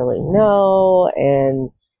you don't really know,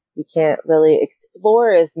 and you can't really explore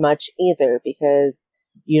as much either because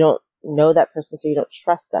you don't know that person, so you don't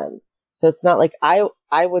trust them. So it's not like I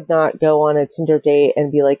would not go on a Tinder date and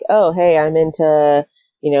be like, oh, hey, I'm into,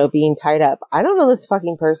 being tied up. I don't know this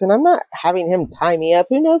fucking person. I'm not having him tie me up.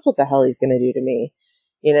 Who knows what the hell he's going to do to me?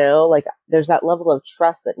 Like there's that level of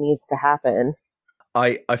trust that needs to happen.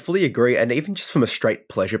 I fully agree. And even just from a straight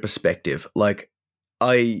pleasure perspective, like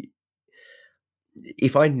if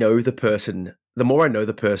I know the person, the more I know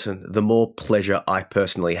the person, the more pleasure I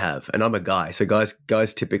personally have. And I'm a guy. So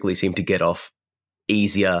guys typically seem to get off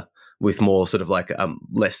easier with more sort of like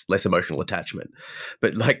less emotional attachment.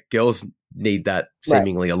 But like girls need that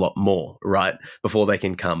seemingly a lot more, right? Before they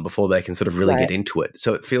can sort of really get into it.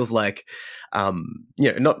 So it feels like,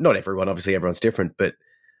 not everyone, obviously everyone's different, but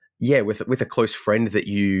yeah, with a close friend that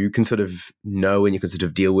you can sort of know and you can sort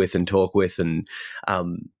of deal with and talk with, and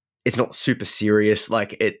it's not super serious.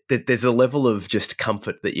 Like there's a level of just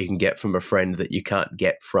comfort that you can get from a friend that you can't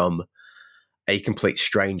get from a complete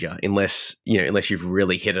stranger, unless you've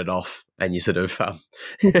really hit it off and you sort of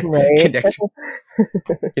connect.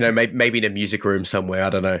 Maybe in a music room somewhere.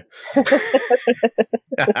 I don't know.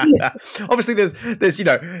 Obviously, there's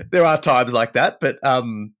there are times like that, but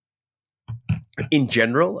in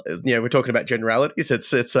general, we're talking about generalities.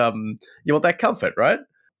 It's you want that comfort, right?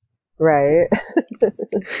 Right.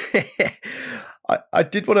 I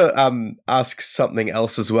did want to ask something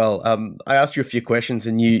else as well. I asked you a few questions,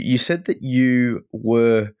 and you said that you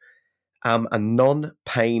were a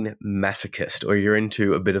non-pain masochist, or you're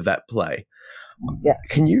into a bit of that play. Yes.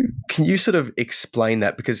 Can you sort of explain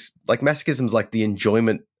that? Because like masochism is like the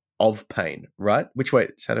enjoyment of pain, right? Which way,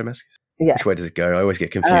 sadomasochism? Yes. Which way does it go? I always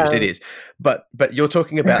get confused. It is, but you're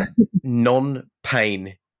talking about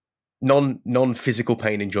non-pain, non-physical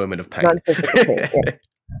pain enjoyment of pain. Non-physical pain.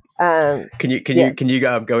 Yeah. Can you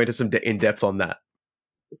go into some in depth on that?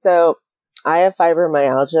 So I have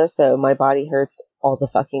fibromyalgia, so my body hurts all the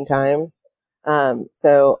fucking time.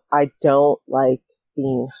 So I don't like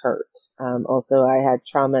being hurt. Also, I had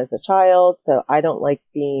trauma as a child, so I don't like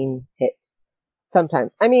being hit.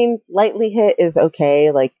 Sometimes, I mean, lightly hit is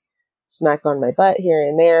okay, like smack on my butt here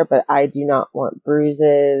and there, but I do not want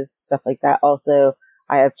bruises, stuff like that. Also,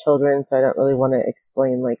 I have children, so I don't really want to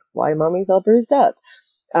explain like why mommy's all bruised up.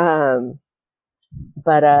 But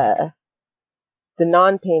the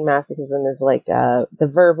non-pain masochism is like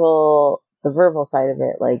the verbal side of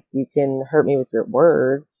it. Like you can hurt me with your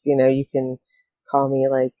words, you can call me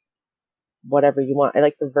like whatever you want. I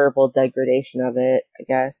like the verbal degradation of it, I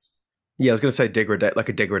guess. Yeah, I was going to say like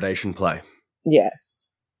a degradation play. Yes.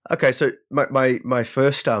 Okay, so my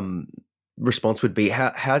first response would be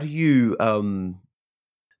how do you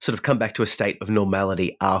sort of come back to a state of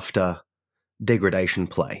normality after degradation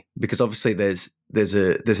play? Because obviously there's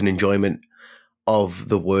an enjoyment of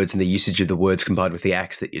the words and the usage of the words combined with the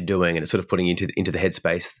acts that you're doing, and it's sort of putting you into the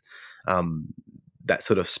headspace, that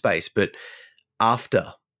sort of space. But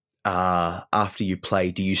after you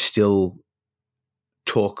play, do you still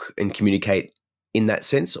talk and communicate in that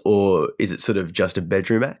sense, or is it sort of just a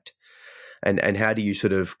bedroom act? And how do you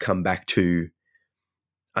sort of come back to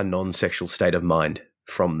a non-sexual state of mind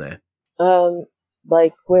from there?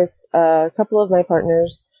 Like with a couple of my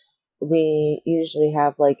partners, we usually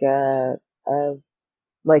have like a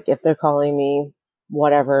like if they're calling me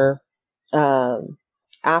whatever,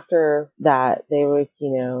 after that they would,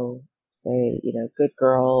 say, good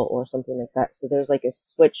girl or something like that. So there's like a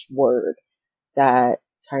switch word that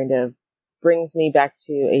kind of brings me back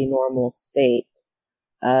to a normal state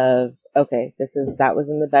of, okay, that was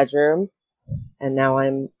in the bedroom and now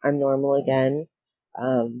I'm normal again.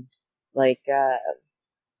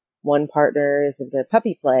 One partner is into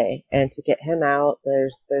puppy play, and to get him out,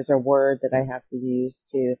 there's a word that I have to use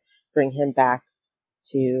to bring him back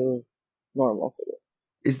to normalcy.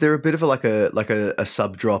 Is there a bit of a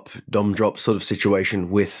sub drop, dom drop sort of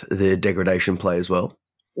situation with the degradation play as well?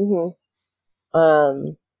 Mm-hmm.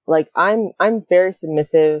 Like I'm very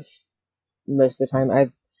submissive most of the time.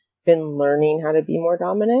 I've been learning how to be more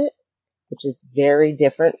dominant, which is very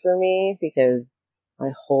different for me because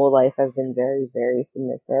my whole life I've been very, very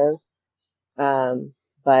submissive.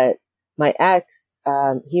 But my ex,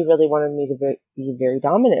 he really wanted me to be very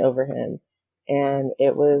dominant over him. And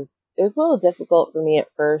it was a little difficult for me at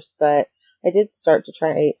first, but I did start to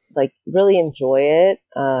try, like, really enjoy it.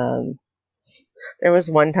 There was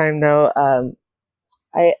one time though,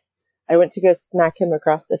 I went to go smack him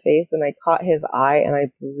across the face and I caught his eye and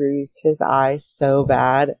I bruised his eye so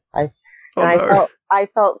bad. I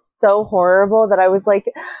felt so horrible that I was like,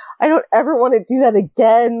 I don't ever want to do that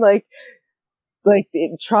again. Like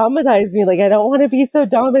it traumatized me. Like, I don't want to be so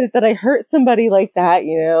dominant that I hurt somebody like that,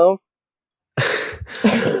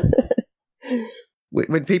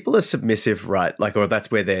 When people are submissive, right? Like, or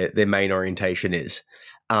that's where their main orientation is.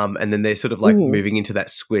 And then they're sort of like moving into that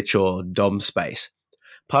switch or dom space.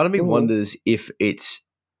 Part of me wonders if it's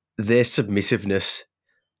their submissiveness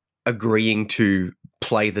agreeing to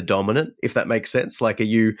play the dominant, if that makes sense. Like, I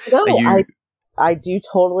do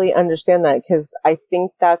totally understand that, because I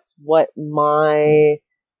think that's what in my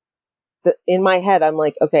head, I'm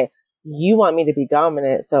like, okay, you want me to be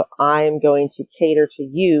dominant, so I'm going to cater to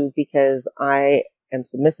you because I am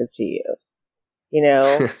submissive to you.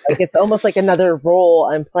 Like it's almost like another role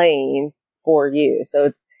I'm playing for you.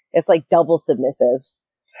 So it's like double submissive.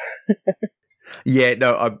 Yeah,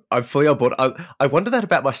 no, I'm fully on board. I wonder that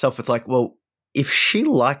about myself. It's like, well, if she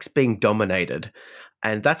likes being dominated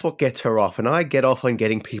and that's what gets her off, and I get off on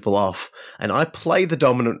getting people off, and I play the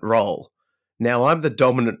dominant role, now I'm the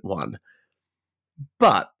dominant one.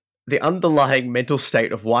 But the underlying mental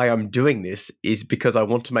state of why I'm doing this is because I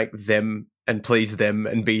want to make them and please them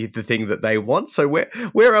and be the thing that they want. So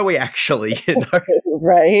where are we actually,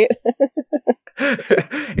 Right.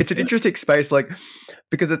 It's an interesting space, like,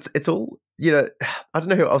 because it's all, I don't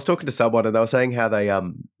know who, I was talking to someone and they were saying how they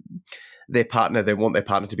they want their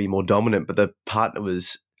partner to be more dominant, but the partner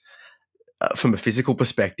was from a physical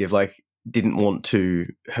perspective, like, didn't want to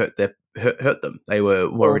hurt them. They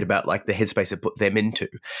were worried about like the headspace it put them into.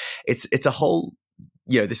 It's a whole,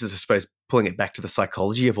 this is, I suppose, pulling it back to the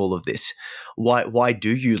psychology of all of this. Why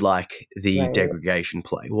do you like the Right. degradation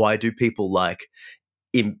play? Why do people like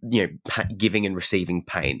giving and receiving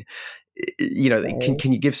pain? Right.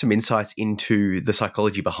 Can you give some insights into the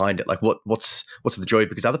psychology behind it? Like what's the joy?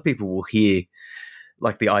 Because other people will hear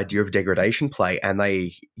like the idea of degradation play and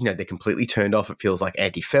they're completely turned off. It feels like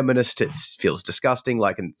anti-feminist. It feels disgusting.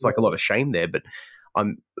 Like, and it's like a lot of shame there, but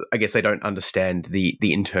I guess they don't understand the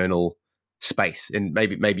internal space, and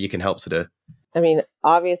maybe you can help sort of. I mean,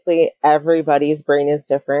 obviously everybody's brain is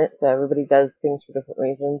different, so everybody does things for different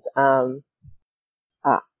reasons.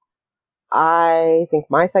 I think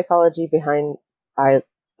my psychology behind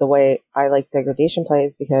the way I like degradation play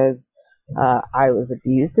is because I was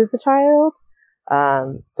abused as a child.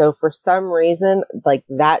 So for some reason, like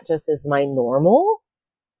that just is my normal,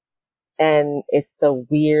 and it's a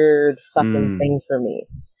weird fucking thing for me.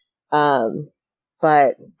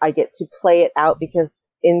 But I get to play it out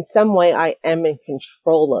because in some way I am in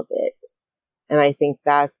control of it. And I think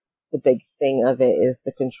that's the big thing of it, is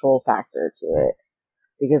the control factor to it.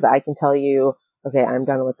 Because I can tell you, okay, I'm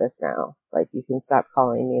done with this now. Like, you can stop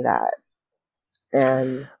calling me that.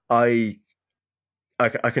 And I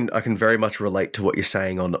can very much relate to what you're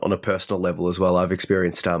saying on a personal level as well. I've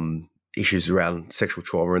experienced issues around sexual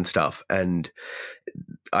trauma and stuff, and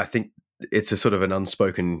I think it's a sort of an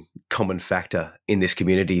unspoken common factor in this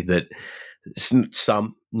community that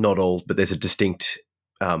some, not all, but there's a distinct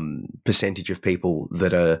percentage of people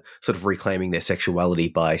that are sort of reclaiming their sexuality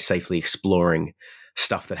by safely exploring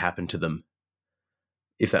stuff that happened to them,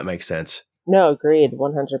 if that makes sense. no, agreed 100%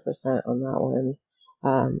 on that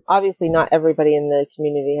one. Obviously not everybody in the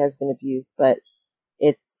community has been abused, but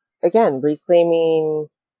it's, again, reclaiming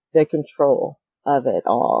the control of it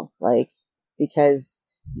all. Like, because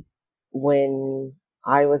when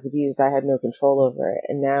I was abused, I had no control over it,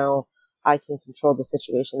 and now I can control the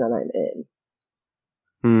situation that I'm in.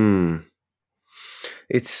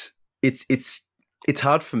 It's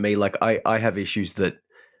hard for me. Like, I have issues that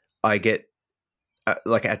I get,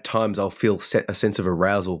 like, at times I'll feel a sense of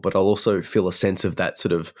arousal, but I'll also feel a sense of that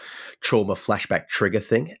sort of trauma flashback trigger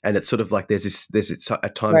thing. And it's sort of like there's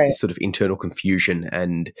at times Right. this sort of internal confusion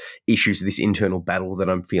and issues, this internal battle that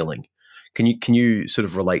I'm feeling. Can you sort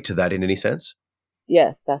of relate to that in any sense?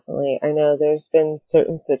 Yes, definitely. I know there's been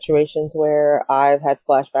certain situations where I've had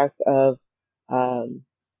flashbacks of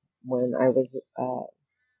when I was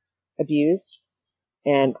abused,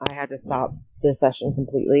 and I had to stop the session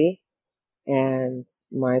completely, and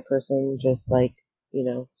my person just like,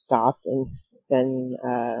 stopped, and then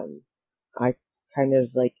I kind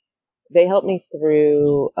of like, they helped me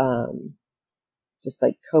through just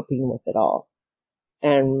like coping with it all.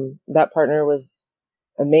 And that partner was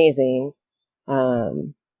amazing.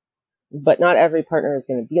 But not every partner is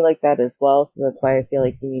going to be like that as well. So that's why I feel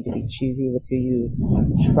like you need to be choosy with who you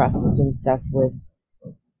trust and stuff with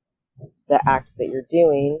the acts that you're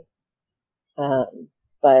doing.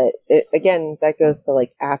 But again, that goes to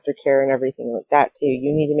like aftercare and everything like that too.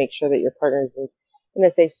 You need to make sure that your partner is in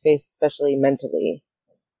a safe space, especially mentally.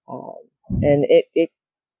 And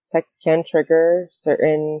sex can trigger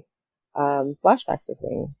certain flashbacks of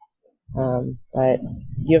things. But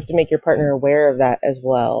you have to make your partner aware of that as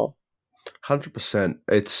well. 100%.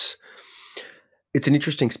 It's an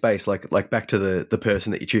interesting space. Like back to the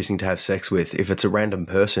person that you're choosing to have sex with. If it's a random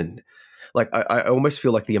person, like I almost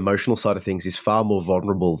feel like the emotional side of things is far more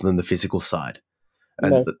vulnerable than the physical side.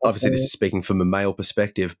 And obviously, this is speaking from a male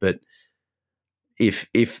perspective, but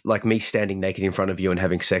if like me standing naked in front of you and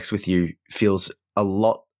having sex with you feels a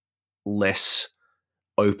lot less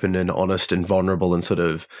open and honest and vulnerable and sort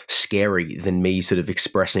of scary than me sort of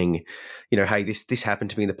expressing, hey, this happened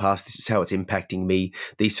to me in the past. This is how it's impacting me.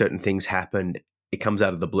 These certain things happened. It comes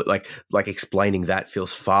out of the blue. Like explaining that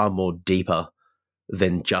feels far more deeper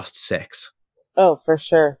than just sex. Oh, for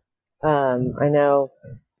sure. I know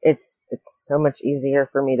it's so much easier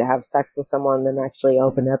for me to have sex with someone than actually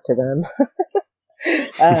open up to them.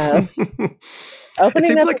 um, It Opening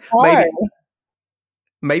seems up like is hard.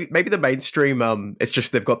 maybe the mainstream it's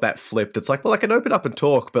just they've got that flipped. It's like, well, I can open up and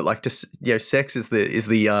talk, but like just sex is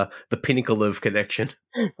the pinnacle of connection.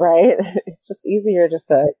 Right? It's just easier just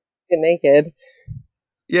to get naked.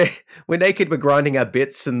 Yeah, we're naked, we're grinding our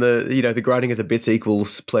bits, and the grinding of the bits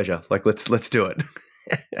equals pleasure. Like let's do it.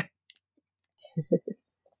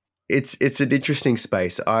 It's an interesting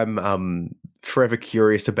space. I'm forever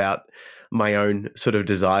curious about my own sort of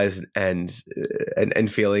desires and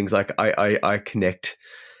feelings. Like I connect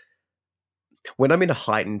when I'm in a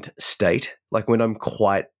heightened state, like when I'm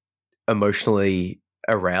quite emotionally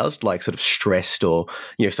aroused, like sort of stressed or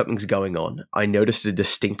something's going on. I notice a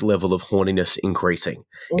distinct level of horniness increasing.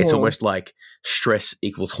 It's Mhm. almost like stress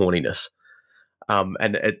equals horniness.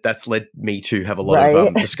 That's led me to have a lot of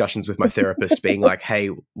Right? discussions with my therapist, being like, "Hey,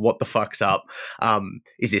 what the fuck's up?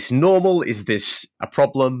 Is this normal? Is this a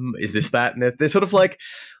problem? Is this that?" And they're sort of like,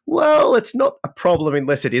 "Well, it's not a problem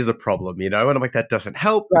unless it is a problem, you know." And I'm like, "That doesn't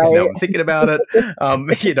help because now Right? I'm thinking about it,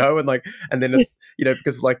 and then it's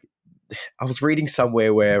because like I was reading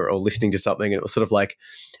somewhere or listening to something, and it was sort of like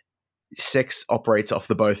sex operates off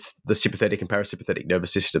both the sympathetic and parasympathetic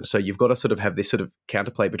nervous system. So you've got to sort of have this sort of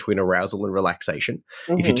counterplay between arousal and relaxation.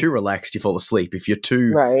 If you're Hmm. too relaxed, you fall asleep. If you're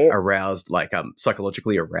too Right? aroused, like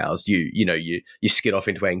psychologically aroused, you skid off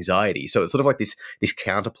into anxiety. So it's sort of like this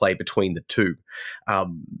counterplay between the two.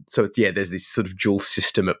 So it's there's this sort of dual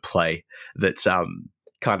system at play that's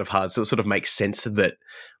kind of hard. So it sort of makes sense that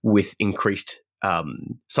with increased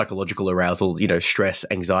psychological arousal, stress,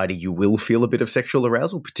 anxiety, you will feel a bit of sexual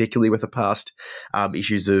arousal, particularly with the past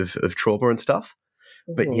issues of trauma and stuff.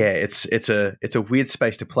 But Hmm. yeah, it's a weird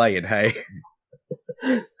space to play in. Hey,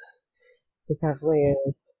 It definitely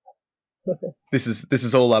is. this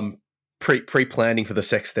is all pre planning for the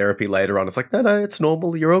sex therapy later on. It's like no, it's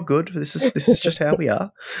normal. You're all good. This is just how we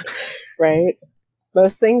are. Right?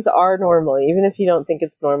 Most things are normal. Even if you don't think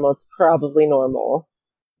it's normal, it's probably normal.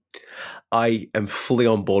 I am fully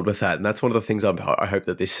on board with that, and that's one of the things I hope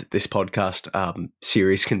that this podcast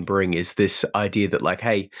series can bring is this idea that like,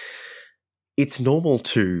 hey, it's normal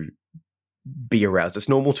to be aroused. It's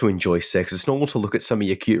normal to enjoy sex. It's normal to look at some of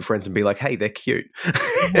your cute friends and be like, hey, they're cute.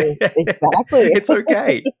 Mhm. Exactly. It's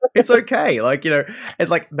okay. It's okay. Like, and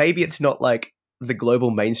like maybe it's not like the global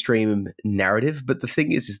mainstream narrative, but the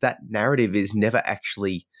thing is that narrative is never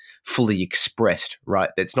actually fully expressed, right?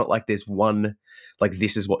 It's not like there's one like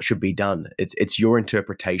this is what should be done. It's your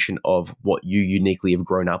interpretation of what you uniquely have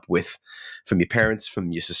grown up with from your parents,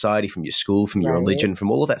 from your society, from your school, from your Right? religion, from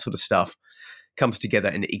all of that sort of stuff comes together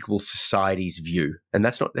and equals society's view. And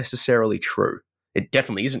that's not necessarily true. It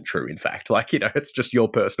definitely isn't true, in fact. Like, it's just your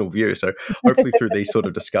personal view. So hopefully through these sort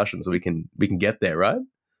of discussions we can get there, right?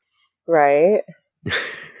 Right?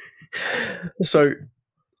 So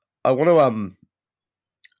I want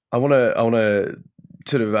to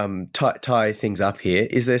sort of tie things up here.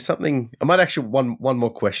 Is there something I might actually one more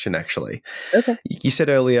question actually. Okay. You said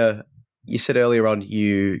earlier on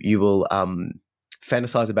you will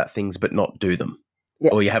fantasize about things but not do them.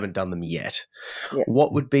 Yeah. Or you haven't done them yet. Yeah.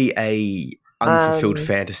 What would be a unfulfilled Um,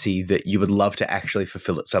 fantasy that you would love to actually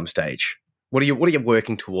fulfill at some stage? What are you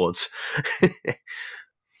working towards?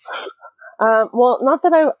 well, not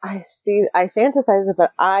that I fantasize it,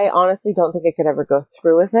 but I honestly don't think I could ever go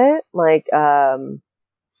through with it. Like,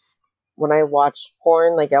 when I watch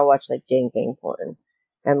porn, like I'll watch like gangbang porn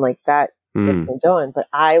and like that gets me going, but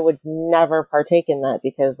I would never partake in that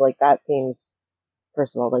because like that seems,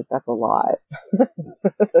 first of all, like that's a lot.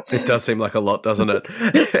 It does seem like a lot, doesn't it?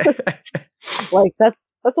 Like that's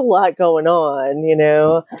a lot going on,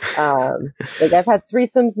 like I've had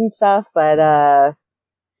threesomes and stuff, but,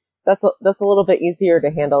 that's a little bit easier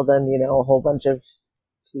to handle than, a whole bunch of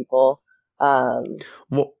people.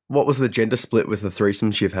 What was the gender split with the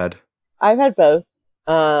threesomes you've had? I've had both.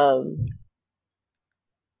 I've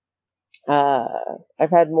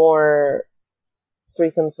had more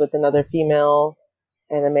threesomes with another female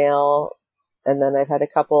and a male, and then I've had a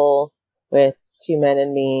couple with two men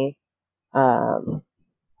and me. But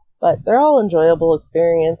they're all enjoyable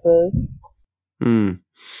experiences.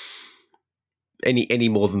 Any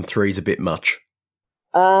more than three is a bit much.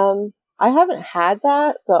 I haven't had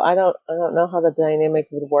that, so I don't know how the dynamic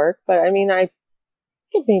would work, but I mean, I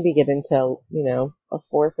could maybe get into, a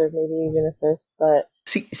fourth or maybe even a fifth, but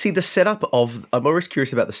See the setup of, I'm always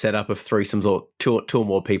curious about the setup of threesomes or two or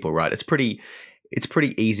more people, right? It's pretty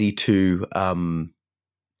easy to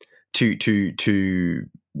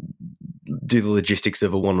do the logistics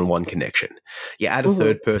of a one-on-one connection. You add a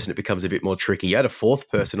third person, it becomes a bit more tricky. You add a fourth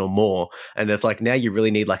person or more, and it's like now you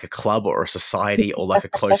really need like a club or a society or like a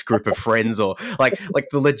close group of friends, or like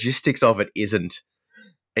the logistics of it isn't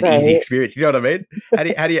an easy experience. You know what I mean?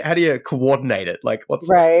 How do you coordinate it? Like,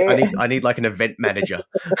 I need like an event manager.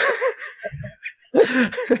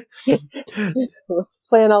 Let's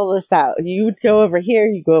plan all this out. You would go over here,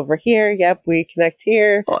 you go over here. Yep, we connect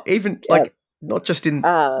here. Or even like not just in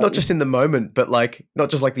the moment, but like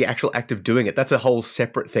not just like the actual act of doing it. That's a whole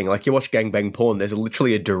separate thing. Like you watch gangbang porn, there's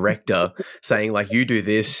literally a director saying like, you do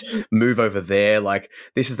this, move over there, like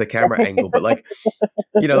this is the camera angle. But like,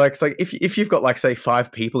 you know, like it's like if you've got like say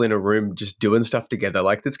 5 people in a room just doing stuff together,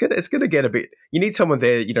 like it's gonna get a bit. You need someone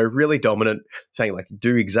there, you know, really dominant, saying like,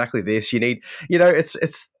 do exactly this. You need, you know, it's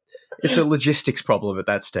a logistics problem at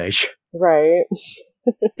that stage, right?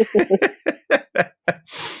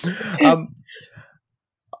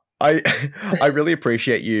 I really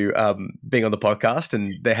appreciate you being on the podcast,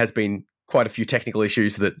 and there has been quite a few technical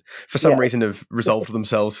issues that for some reason have resolved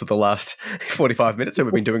themselves for the last 45 minutes, so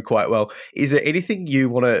we've been doing quite well. Is there anything you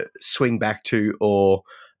want to swing back to or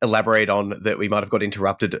elaborate on that we might have got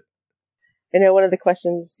interrupted? I know one of the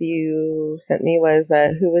questions you sent me was,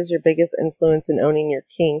 who was your biggest influence in owning your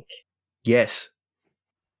kink? Yes.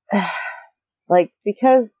 Like,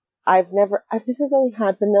 because I've never really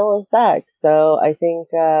had vanilla sex, so I think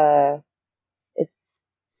it's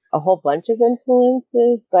a whole bunch of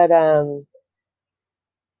influences, but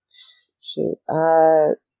 6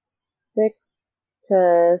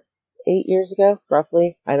 to 8 years ago,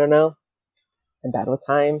 roughly. I don't know. I'm bad with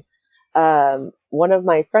time. One of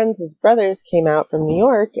my friends' brothers came out from New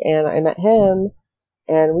York, and I met him,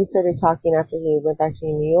 and we started talking after he went back to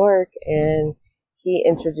New York, and he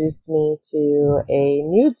introduced me to a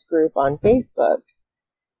nudes group on Facebook,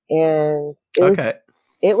 and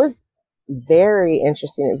it was very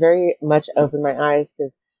interesting. It very much opened my eyes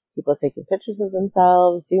because people taking pictures of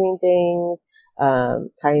themselves, doing things,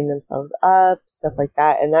 tying themselves up, stuff like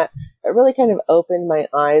that. And that it really kind of opened my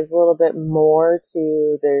eyes a little bit more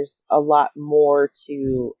to there's a lot more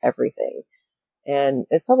to everything. And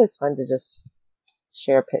it's always fun to just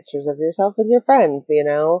share pictures of yourself with your friends, you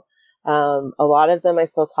know? A lot of them I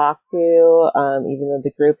still talk to, even though the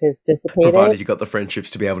group has dissipated. Provided you got the friendships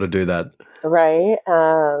to be able to do that. Right.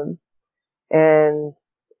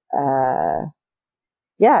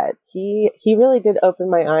 He really did open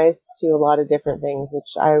my eyes to a lot of different things,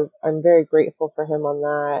 which I'm very grateful for him on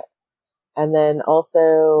that. And then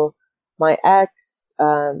also my ex,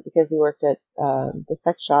 because he worked at, the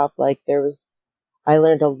sex shop, like I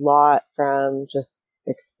learned a lot from just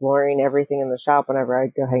exploring everything in the shop whenever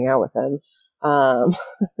I'd go hang out with him.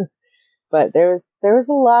 But there was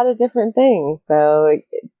a lot of different things. So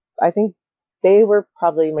I think they were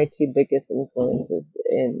probably my 2 biggest influences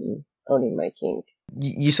in owning my kink.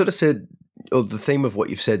 You sort of said, or the theme of what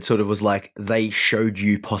you've said sort of was like, they showed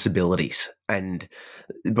you possibilities. And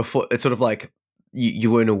before, it's sort of like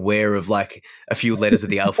you weren't aware of like a few letters of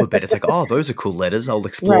the alphabet. It's like, oh, those are cool letters. I'll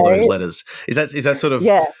explore those letters. Is that sort of,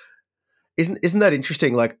 isn't that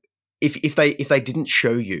interesting? Like if they didn't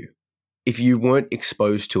show you, if you weren't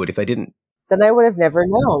exposed to it, if they didn't, then I would have never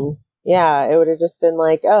known. Yeah, it would have just been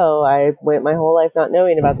like, oh, I went my whole life not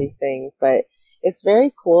knowing about these things. But it's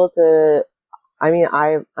very cool to, I mean,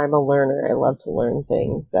 I'm a learner. I love to learn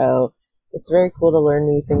things. So it's very cool to learn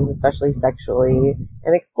new things, especially sexually,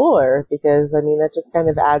 and explore, because, I mean, that just kind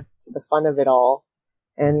of adds to the fun of it all.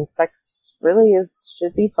 And sex really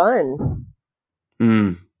should be fun.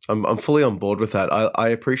 I'm fully on board with that. I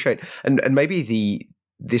appreciate, and maybe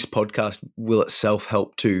this podcast will itself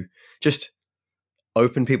help to just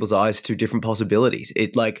open people's eyes to different possibilities.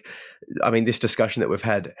 It like, I mean, this discussion that we've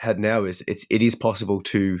had now it is possible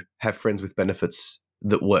to have friends with benefits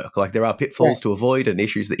that work. Like there are pitfalls to avoid and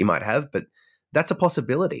issues that you might have, but that's a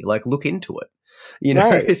possibility. Like look into it. You know,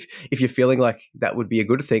 if you're feeling like that would be a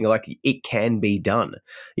good thing, like it can be done.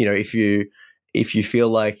 You know, if you feel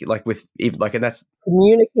like with even like, and that's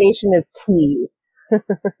communication is key.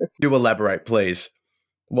 Do elaborate, please.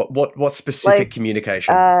 What specific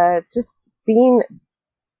communication? Just being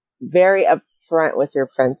very upfront with your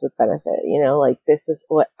friends with benefit. You know, like this is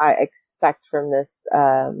what I expect from this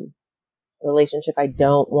relationship. I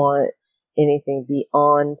don't want anything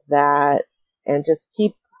beyond that, and just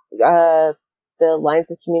keep the lines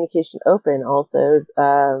of communication open. Also,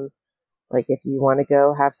 like if you want to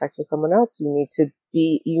go have sex with someone else, you need to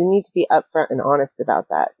be upfront and honest about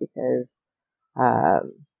that, because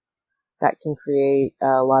that can create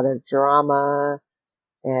a lot of drama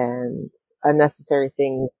and unnecessary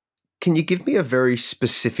things. Can you give me a very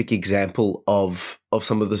specific example of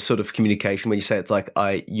some of the sort of communication when you say it's like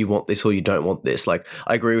you want this or you don't want this? Like,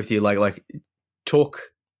 I agree with you. Like talk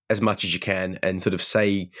as much as you can and sort of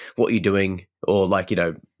say what you're doing, or like, you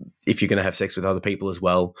know, if you're going to have sex with other people as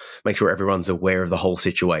well, make sure everyone's aware of the whole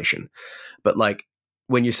situation. But like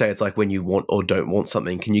when you say it's like when you want or don't want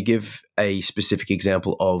something, can you give a specific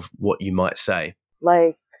example of what you might say?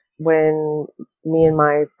 Like when me and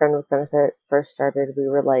my friend with benefit first started, we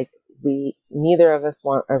were like, neither of us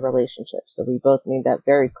want a relationship. So we both made that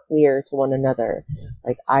very clear to one another.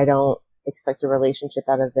 Like, I don't expect a relationship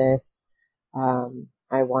out of this.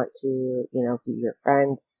 I want to, you know, be your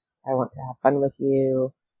friend. I want to have fun with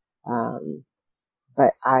you.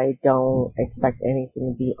 But I don't expect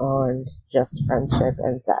anything beyond just friendship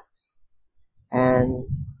and sex. And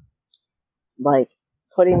like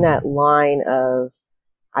putting that line of,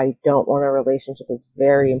 I don't want a relationship is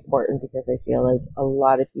very important, because I feel like a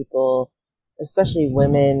lot of people, especially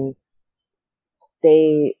women,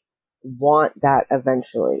 they want that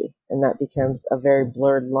eventually, and that becomes a very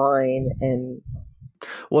blurred line. And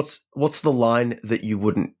What's the line that you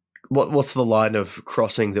wouldn't? What's the line of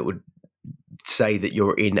crossing that would say that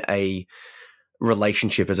you're in a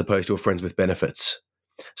relationship as opposed to a friends with benefits?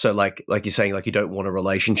 So like you're saying, like you don't want a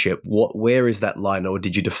relationship. Where is that line, or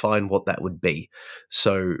did you define what that would be?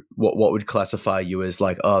 So what would classify you as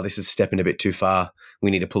like, oh, this is stepping a bit too far,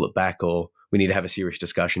 we need to pull it back, or we need to have a serious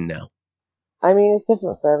discussion now? I mean, it's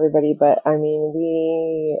different for everybody, but I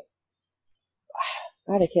mean,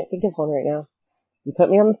 God, I can't think of one right now. You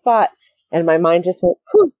put me on the spot, and my mind just went,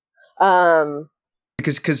 whew.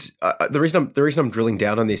 Because the reason I'm drilling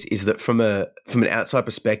down on this is that from an outside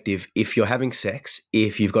perspective, if you're having sex,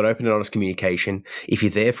 if you've got open and honest communication, if you're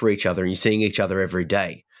there for each other and you're seeing each other every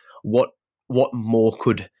day, what more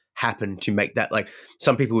could happen to make that, like,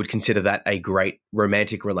 some people would consider that a great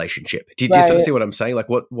romantic relationship? Do you sort of see what I'm saying? Like,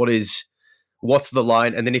 what's the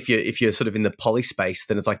line? And then if you're sort of in the poly space,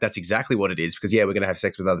 then it's like that's exactly what it is, because we're going to have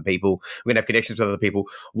sex with other people, we're going to have connections with other people.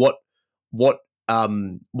 What would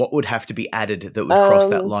have to be added that would cross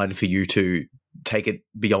that line for you to take it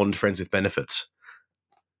beyond friends with benefits?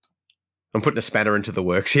 I'm putting a spanner into the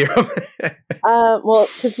works here. Well,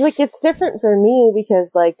 cause like, it's different for me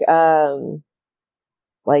because like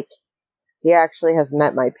he actually has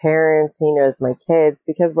met my parents. He knows my kids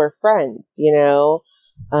because we're friends, you know?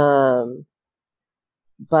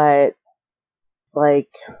 But like,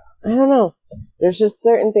 I don't know. There's just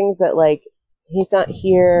certain things that like, he's not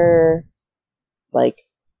here. Like,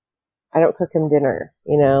 I don't cook him dinner,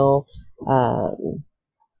 you know?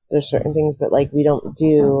 There's certain things that like we don't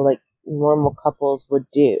do like normal couples would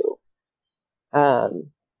do.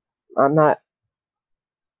 I'm not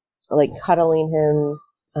like cuddling him.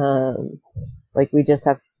 Like we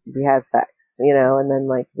have sex, you know, and then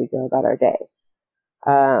like we go about our day.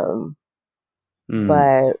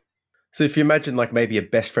 But so if you imagine like maybe a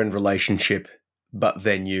best friend relationship, but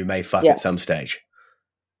then you may fuck at some stage.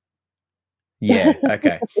 Yeah.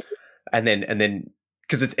 Okay. and then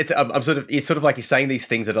because it's sort of like you're saying these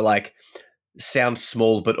things that are like sound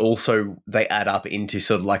small, but also they add up into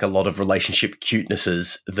sort of like a lot of relationship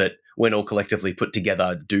cutenesses that, when all collectively put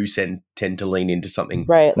together, do tend to lean into something.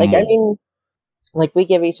 Right. Like, more. I mean, like we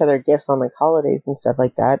give each other gifts on like holidays and stuff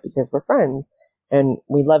like that because we're friends and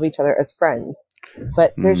we love each other as friends.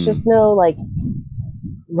 But there's just no like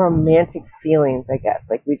romantic feelings, I guess.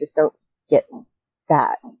 Like we just don't get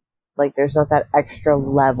that. Like there's not that extra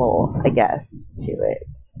level, I guess, to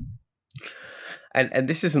it. And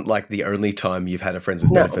this isn't like the only time you've had a friends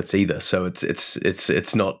with benefits either. So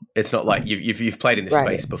it's not like you've played in this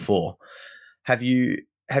space before. Have you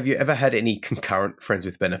ever had any concurrent friends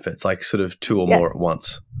with benefits, like sort of two or more at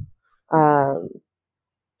once? And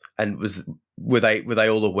were they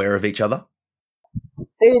all aware of each other?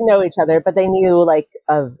 They didn't know each other, but they knew like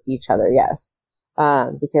of each other. Yes,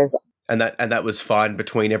 because and that was fine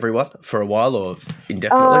between everyone for a while or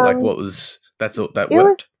indefinitely. Like what was that's all that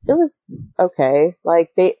worked? It was okay. Like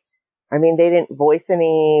they didn't voice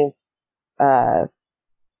any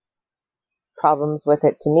problems with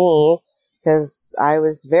it to me because I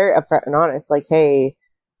was very upfront and honest. Like, hey,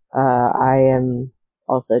 I am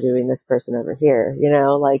also doing this person over here. You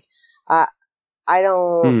know, like I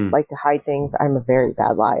don't like to hide things. I'm a very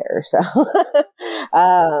bad liar, so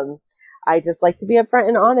I just like to be upfront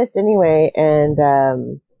and honest anyway. And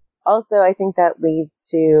also, I think that leads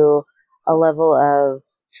to a level of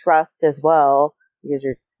trust as well, because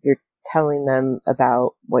you're telling them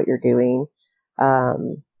about what you're doing.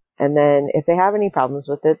 And then if they have any problems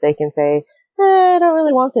with it, they can say, I don't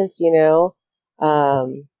really want this, you know?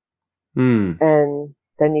 And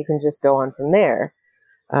then you can just go on from there.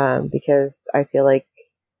 because I feel like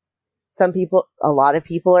a lot of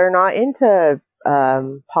people are not into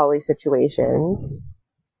poly situations,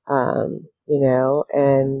 and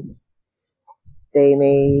they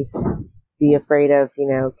may be afraid of,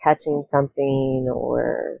 catching something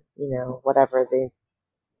or, whatever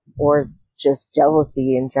or just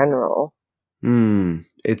jealousy in general.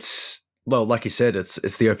 It's, well, like you said,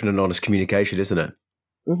 it's the open and honest communication, isn't it?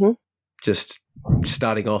 Mm-hmm. Just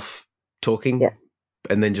starting off talking. Yes.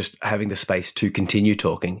 And then just having the space to continue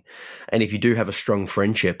talking. And if you do have a strong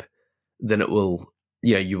friendship, then it will,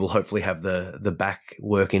 you will hopefully have the back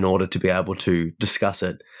work in order to be able to discuss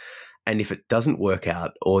it. And if it doesn't work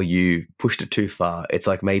out or you pushed it too far, it's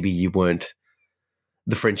like maybe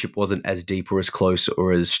the friendship wasn't as deep or as close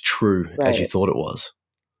or as true as you thought it was.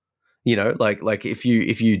 Like if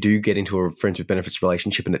you do get into a friends with benefits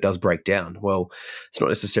relationship and it does break down, well, it's not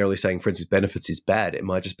necessarily saying friends with benefits is bad. It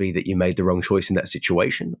might just be that you made the wrong choice in that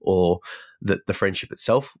situation, or that the friendship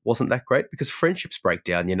itself wasn't that great, because friendships break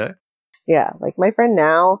down, Yeah. Like my friend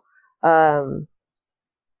now, I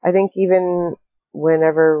think even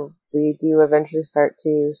whenever we do eventually start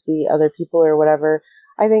to see other people or whatever,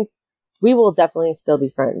 I think we will definitely still be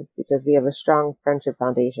friends because we have a strong friendship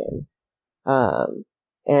foundation.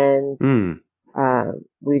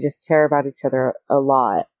 We just care about each other a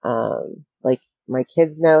lot. Like my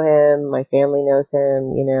kids know him, my family knows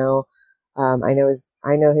him, I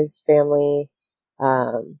know his family.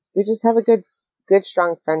 We just have a good,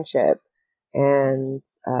 strong friendship, and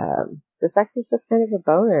the sex is just kind of a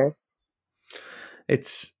bonus.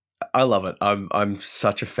 I love it. I'm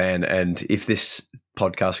such a fan, and if this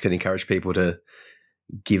podcast can encourage people to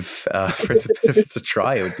give friends with benefits a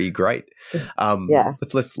try, it would be great. Let's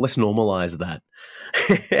normalize that.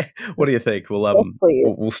 What do you think?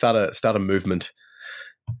 We'll start a movement.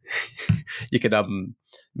 You can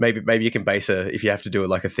maybe you can base if you have to do it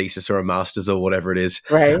like a thesis or a master's or whatever it is,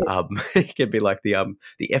 right? It can be like the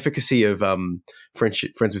efficacy of friends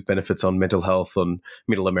with benefits on mental health on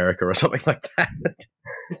Middle America or something like that.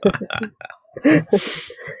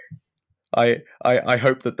 I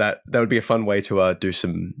hope that would be a fun way to do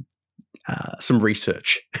some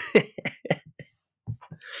research.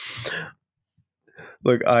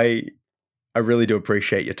 Look, I really do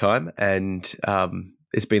appreciate your time, and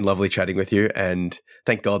it's been lovely chatting with you. And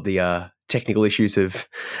thank God the technical issues have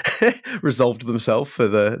resolved themselves for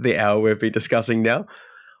the hour we've been discussing now.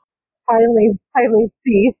 Finally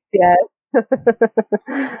ceased. Yes.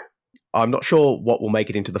 I'm not sure what will make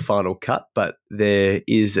it into the final cut, but there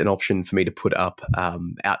is an option for me to put up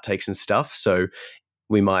outtakes and stuff. So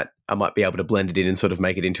I might be able to blend it in and sort of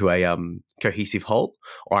make it into a cohesive whole,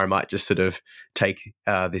 or I might just sort of take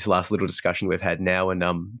this last little discussion we've had now and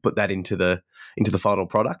put that into the final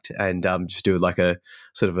product, and just do like a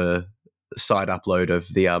sort of a side upload of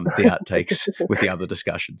the outtakes with the other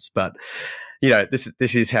discussions. But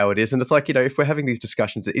this is how it is. And it's like, if we're having these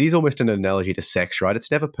discussions, it is almost an analogy to sex, right?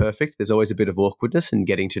 It's never perfect. There's always a bit of awkwardness and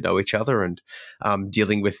getting to know each other and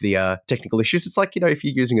dealing with the technical issues. It's like, if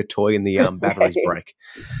you're using a toy and the batteries break,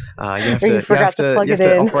 you have to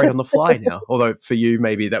operate on the fly now. Although for you,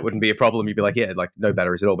 maybe that wouldn't be a problem. You'd be like, yeah, like no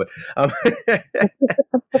batteries at all. But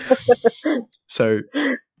so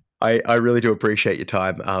I really do appreciate your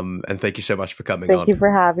time. And thank you so much for coming on. Thank you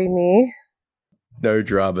for having me. No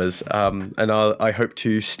dramas. And I hope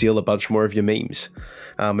to steal a bunch more of your memes.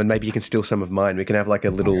 And maybe you can steal some of mine. We can have like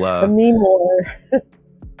a little a meme war.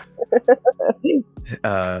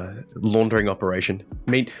 Laundering operation.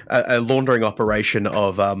 A laundering operation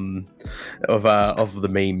of the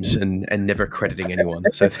memes and never crediting anyone.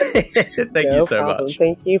 So thank you so much.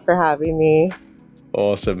 Thank you for having me.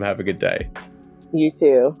 Awesome. Have a good day. You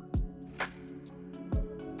too.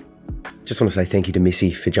 Just want to say thank you to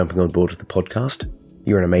Missy for jumping on board with the podcast.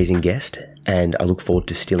 You're an amazing guest, and I look forward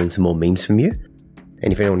to stealing some more memes from you.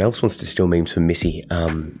 And if anyone else wants to steal memes from Missy,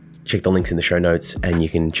 check the links in the show notes, and you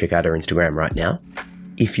can check out her Instagram right now.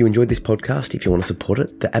 If you enjoyed this podcast, if you want to support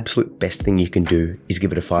it, the absolute best thing you can do is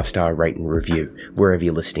give it a 5-star rate and review wherever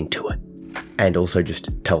you're listening to it. And also just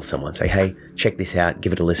tell someone, say, hey, check this out,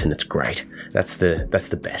 give it a listen, it's great. That's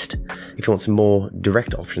the best. If you want some more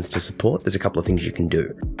direct options to support, there's a couple of things you can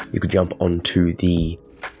do. You could jump onto the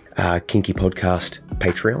Kinky Podcast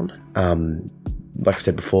Patreon. Like I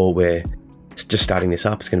said before, we're just starting this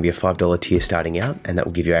up. It's going to be a $5 tier starting out, and that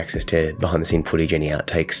will give you access to behind-the-scene footage, any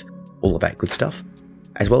outtakes, all of that good stuff,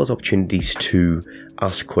 as well as opportunities to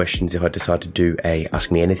ask questions if I decide to do a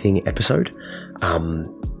Ask Me Anything episode,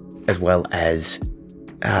 as well as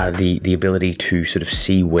the ability to sort of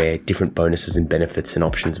see where different bonuses and benefits and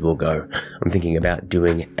options will go. I'm thinking about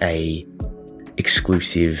doing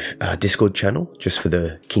exclusive Discord channel just for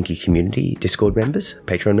the kinky community Discord members,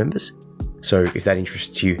 Patreon members. So if that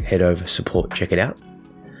interests you, head over, support, check it out.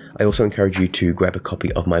 I also encourage you to grab a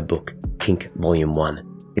copy of my book, Kink Volume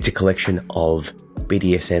 1. It's a collection of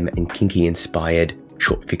BDSM and kinky inspired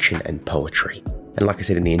short fiction and poetry. And like I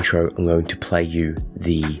said in the intro, I'm going to play you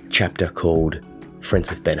the chapter called Friends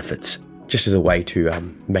with Benefits, just as a way to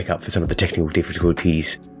make up for some of the technical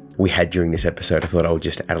difficulties we had during this episode. I thought I would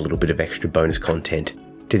just add a little bit of extra bonus content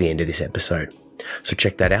to the end of this episode. So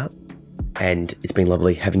check that out. And it's been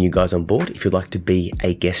lovely having you guys on board. If you'd like to be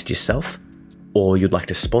a guest yourself, or you'd like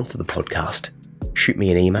to sponsor the podcast, shoot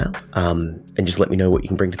me an email and just let me know what you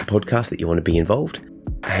can bring to the podcast that you want to be involved,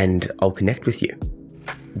 and I'll connect with you.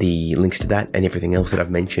 The links to that and everything else that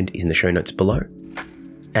I've mentioned is in the show notes below.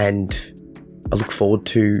 And I look forward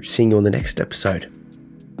to seeing you on the next episode.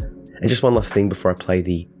 And just one last thing before I play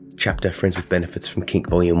the chapter Friends with Benefits from Kink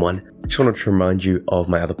Volume 1, I just wanted to remind you of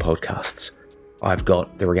my other podcasts. I've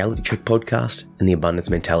got the Reality Check podcast and the Abundance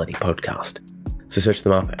Mentality podcast. So search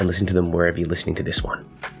them up and listen to them wherever you're listening to this one.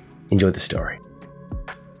 Enjoy the story.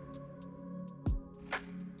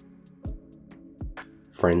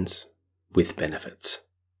 Friends with Benefits.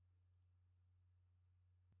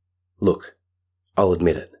 Look, I'll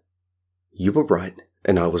admit it. You were right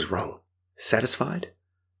and I was wrong. Satisfied?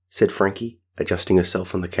 Said Frankie, adjusting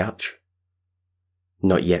herself on the couch.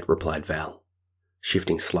 Not yet, replied Val,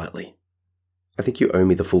 shifting slightly. I think you owe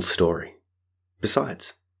me the full story.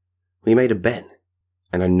 Besides, we made a bet,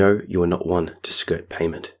 and I know you are not one to skirt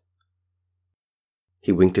payment.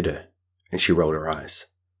 He winked at her, and she rolled her eyes.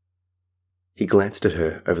 He glanced at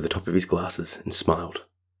her over the top of his glasses and smiled,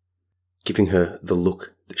 giving her the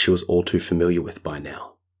look that she was all too familiar with by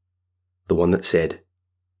now. The one that said,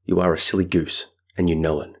 "You are a silly goose, and you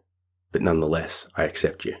know it, but nonetheless, I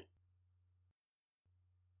accept you."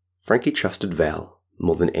 Frankie trusted Val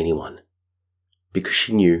more than anyone, because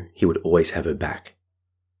she knew he would always have her back.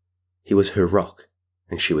 He was her rock,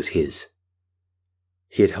 and she was his.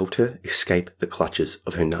 He had helped her escape the clutches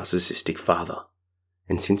of her narcissistic father,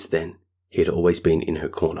 and since then, he had always been in her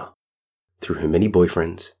corner, through her many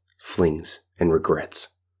boyfriends, flings, and regrets.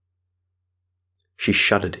 She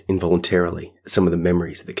shuddered involuntarily at some of the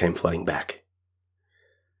memories that came flooding back.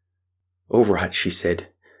 "All right," she said,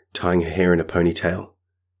 tying her hair in a ponytail.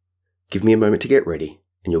 "Give me a moment to get ready,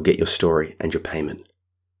 and you'll get your story and your payment."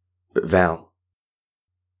 "But Val..."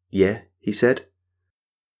 "Yeah," he said.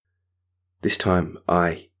 "This time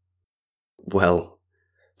well,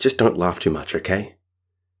 just don't laugh too much, okay?"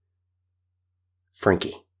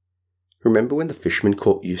 "Frankie, remember when the fisherman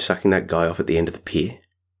caught you sucking that guy off at the end of the pier?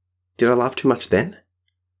 Did I laugh too much then?"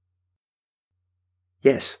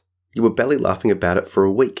 "Yes, you were belly laughing about it for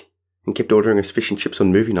a week, and kept ordering us fish and chips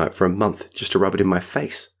on movie night for a month just to rub it in my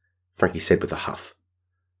face," Frankie said with a huff.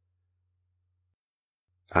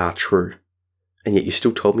 "Ah, true. And yet you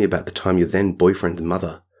still told me about the time your then boyfriend's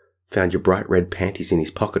mother found your bright red panties in his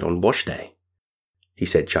pocket on wash day," he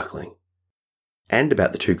said, chuckling. "And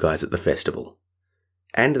about the two guys at the festival.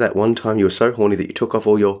 And that one time you were so horny that you took off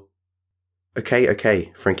all your..."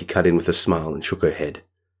 Okay, Frankie cut in with a smile and shook her head.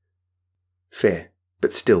 "Fair,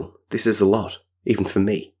 but still, this is a lot, even for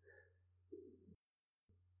me."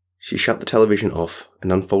 She shut the television off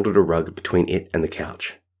and unfolded a rug between it and the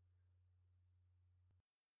couch.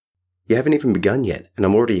 "You haven't even begun yet, and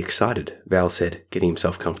I'm already excited," Val said, getting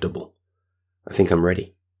himself comfortable. "I think I'm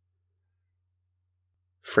ready."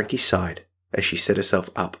 Frankie sighed as she set herself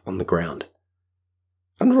up on the ground.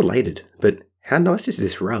 "Unrelated, but how nice is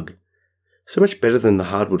this rug? So much better than the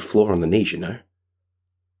hardwood floor on the knees, you know."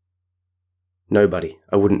 "No, buddy,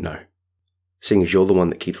 I wouldn't know, seeing as you're the one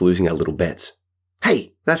that keeps losing our little bets."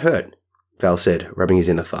 "Hey, that hurt," Val said, rubbing his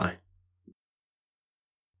inner thigh.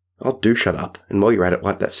 "Oh, do shut up, and while you're at it,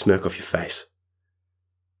 wipe that smirk off your face."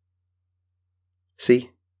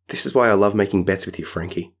 "See, this is why I love making bets with you,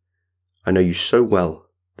 Frankie. I know you so well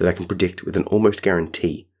that I can predict with an almost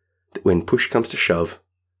guarantee that when push comes to shove,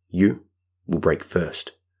 you will break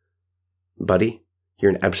first. Buddy,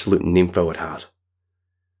 you're an absolute nympho at heart.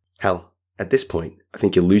 Hell, at this point, I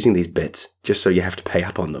think you're losing these bets just so you have to pay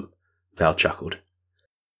up on them," Val chuckled.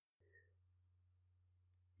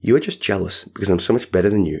 "You are just jealous because I'm so much better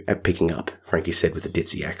than you at picking up," Frankie said with a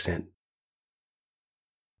ditzy accent.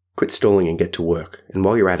 "Quit stalling and get to work, and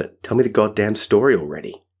while you're at it, tell me the goddamn story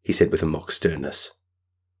already," he said with a mock sternness.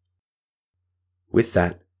 With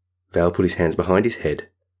that, Val put his hands behind his head,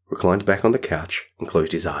 reclined back on the couch, and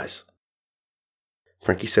closed his eyes.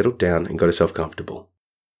 Frankie settled down and got herself comfortable.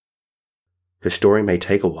 Her story may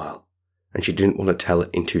take a while, and she didn't want to tell it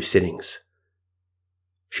in 2 sittings.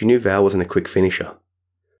 She knew Val wasn't a quick finisher,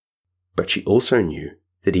 But she also knew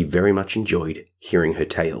that he very much enjoyed hearing her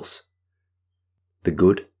tales. The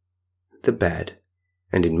good, the bad,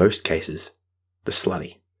 and in most cases, the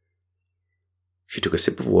slutty. She took a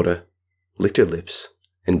sip of water, licked her lips,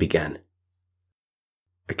 and began.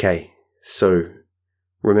 Okay, so,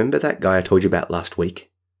 remember that guy I told you about last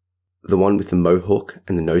week? The one with the mohawk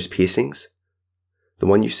and the nose piercings? The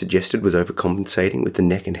one you suggested was overcompensating with the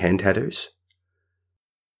neck and hand tattoos?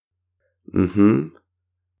 Mm-hmm,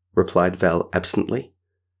 replied Val absently.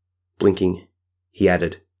 Blinking, he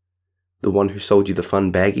added, the one who sold you the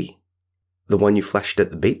fun baggie? The one you flashed at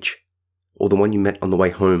the beach? Or the one you met on the way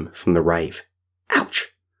home from the rave?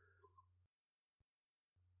 Ouch!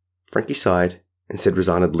 Frankie sighed and said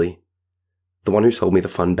resignedly, the one who sold me the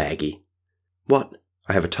fun baggie. What?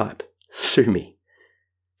 I have a type. Sue me.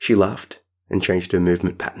 She laughed and changed her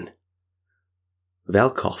movement pattern. Val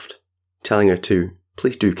coughed, telling her to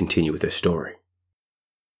please do continue with her story.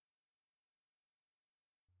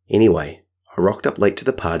 Anyway, I rocked up late to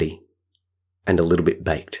the party and a little bit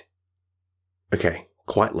baked. Okay,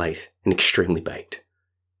 quite late and extremely baked.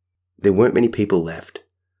 There weren't many people left,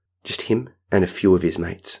 just him and a few of his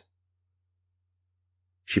mates.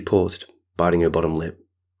 She paused, biting her bottom lip.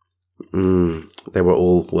 They were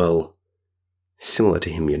all, well, similar to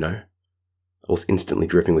him, you know. I was instantly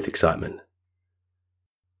dripping with excitement.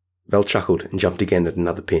 Val chuckled and jumped again at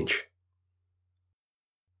another pinch.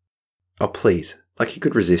 Oh, please, like you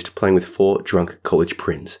could resist playing with 4 drunk college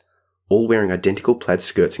prims, all wearing identical plaid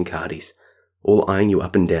skirts and cardies, all eyeing you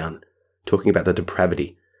up and down, talking about the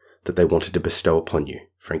depravity that they wanted to bestow upon you,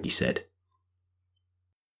 Frankie said.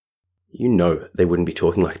 You know they wouldn't be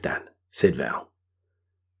talking like that, said Val.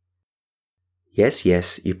 Yes,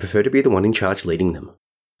 you prefer to be the one in charge leading them,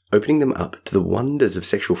 opening them up to the wonders of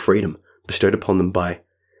sexual freedom bestowed upon them by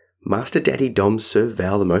Master Daddy Dom Sir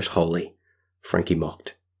Val the Most Holy, Frankie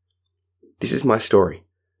mocked. This is my story,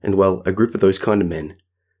 and well, a group of those kind of men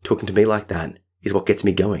talking to me like that is what gets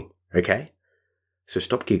me going, okay? So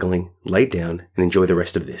stop giggling, lay down, and enjoy the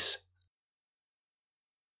rest of this.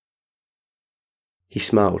 He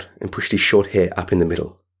smiled and pushed his short hair up in the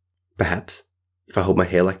middle. Perhaps, if I hold my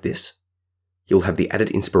hair like this, you'll have the added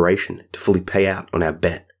inspiration to fully pay out on our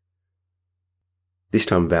bet. This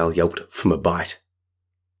time Val yelped from a bite.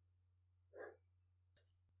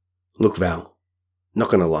 Look, Val, not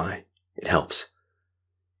gonna lie, it helps.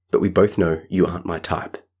 But we both know you aren't my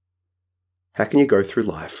type. How can you go through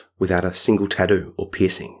life without a single tattoo or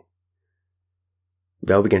piercing?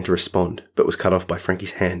 Val began to respond, but was cut off by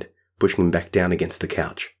Frankie's hand, pushing him back down against the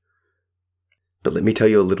couch. But let me tell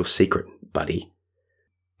you a little secret, buddy.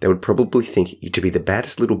 They would probably think you to be the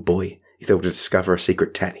baddest little boy if they were to discover a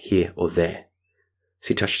secret tat here or there.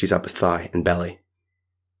 She touched his upper thigh and belly.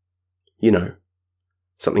 You know,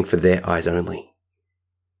 something for their eyes only.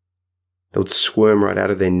 They would squirm right out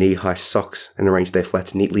of their knee-high socks and arrange their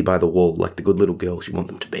flats neatly by the wall like the good little girls you want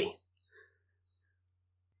them to be.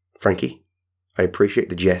 Frankie, I appreciate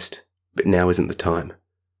the jest, but now isn't the time.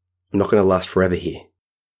 I'm not going to last forever here.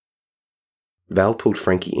 Val pulled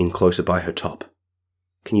Frankie in closer by her top.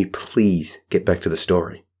 Can you please get back to the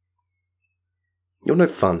story? You're no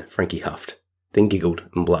fun, Frankie huffed, then giggled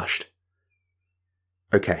and blushed.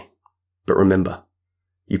 Okay, but remember,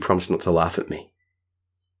 you promised not to laugh at me.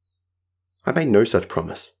 I made no such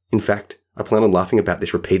promise. In fact, I plan on laughing about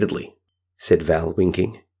this repeatedly, said Val,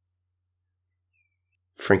 winking.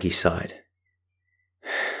 Frankie sighed.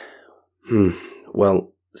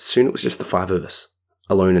 Well, soon it was just the 5 of us,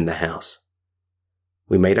 alone in the house.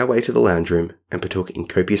 We made our way to the lounge room and partook in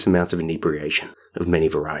copious amounts of inebriation of many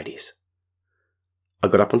varieties. I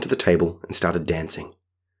got up onto the table and started dancing.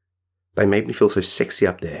 They made me feel so sexy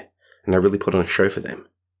up there, and I really put on a show for them.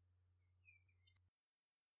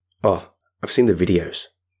 Oh, I've seen the videos.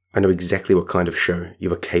 I know exactly what kind of show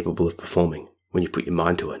you are capable of performing when you put your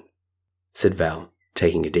mind to it, said Val,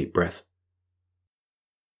 taking a deep breath.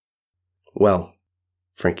 Well,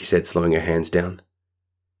 Frankie said, slowing her hands down.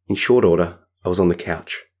 In short order, I was on the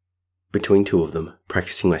couch, between 2 of them,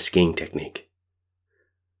 practicing my skiing technique.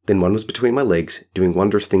 Then one was between my legs, doing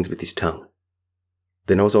wondrous things with his tongue.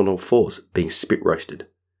 Then I was on all 4s, being spit roasted.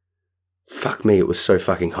 Fuck me, it was so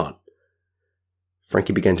fucking hot.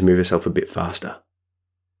 Frankie began to move herself a bit faster.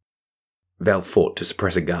 Val fought to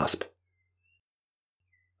suppress a gasp.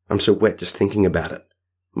 I'm so wet just thinking about it.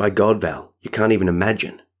 My God, Val, you can't even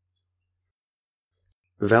imagine.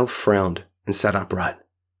 Val frowned and sat upright.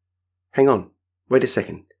 Hang on, wait a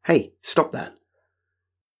second. Hey, stop that.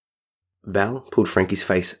 Val pulled Frankie's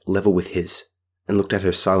face level with his and looked at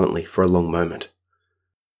her silently for a long moment.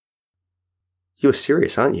 You are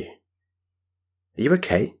serious, aren't you? Are you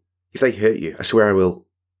okay? If they hurt you, I swear I will.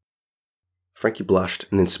 Frankie blushed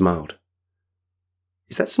and then smiled.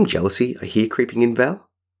 Is that some jealousy I hear creeping in, Val?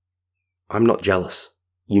 I'm not jealous.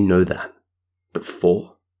 You know that. But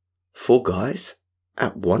 4? 4 guys?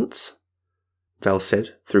 At once? Val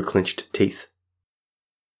said through clenched teeth.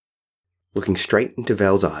 Looking straight into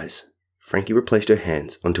Val's eyes, Frankie replaced her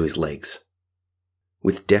hands onto his legs.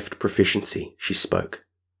 With deft proficiency, she spoke,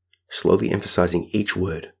 slowly emphasizing each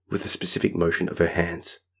word with a specific motion of her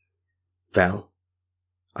hands. Val,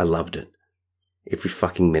 I loved it. Every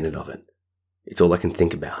fucking minute of it. It's all I can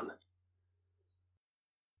think about.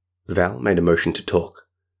 Val made a motion to talk,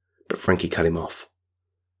 but Frankie cut him off.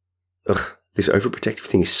 Ugh, this overprotective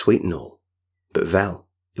thing is sweet and all, but Val,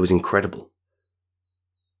 it was incredible.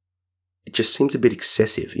 It just seems a bit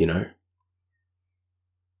excessive, you know?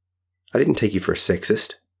 I didn't take you for a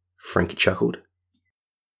sexist, Frankie chuckled.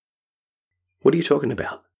 What are you talking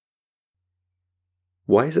about?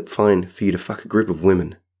 Why is it fine for you to fuck a group of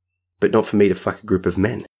women, but not for me to fuck a group of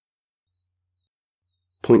men?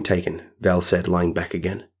 Point taken, Val said, lying back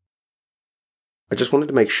again. I just wanted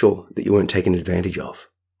to make sure that you weren't taken advantage of.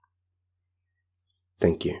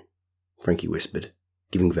 Thank you, Frankie whispered,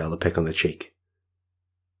 giving Val a peck on the cheek.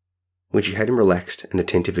 When she had him relaxed and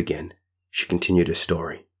attentive again, she continued her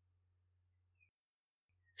story.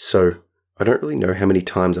 So, I don't really know how many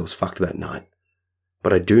times I was fucked that night,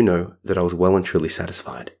 but I do know that I was well and truly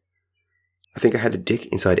satisfied. I think I had a dick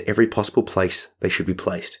inside every possible place they should be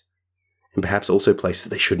placed, and perhaps also places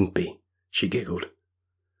they shouldn't be, she giggled.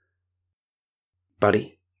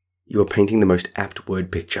 Buddy, you are painting the most apt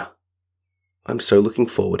word picture. I'm so looking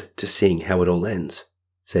forward to seeing how it all ends,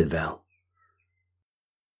 said Val.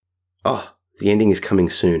 Oh, the ending is coming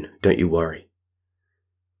soon, don't you worry.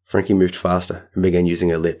 Frankie moved faster and began using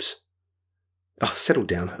her lips. Oh, settle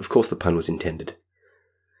down, of course the pun was intended.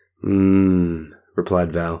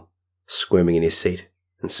 Replied Val, squirming in his seat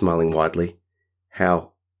and smiling widely.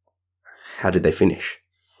 How did they finish?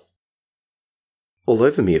 All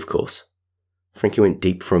over me, of course. Frankie went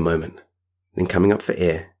deep for a moment, then coming up for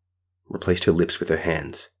air, replaced her lips with her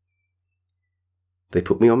hands. They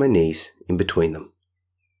put me on my knees in between them.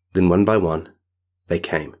 Then one by one, they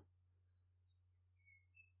came.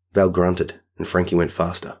 Val grunted and Frankie went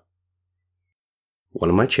faster. One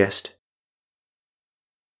on my chest.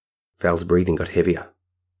 Val's breathing got heavier.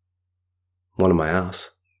 One on my ass.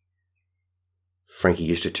 Frankie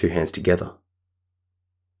used her 2 hands together.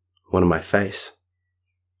 One on my face.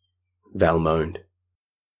 Val moaned.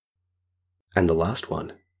 And the last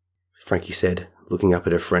one, Frankie said, looking up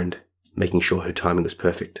at her friend, making sure her timing was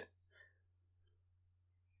perfect.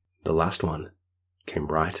 The last one came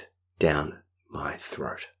right down my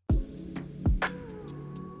throat.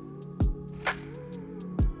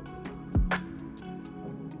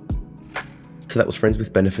 So that was Friends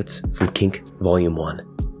with Benefits from Kink Volume 1.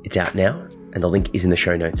 It's out now, and the link is in the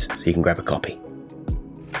show notes so you can grab a copy.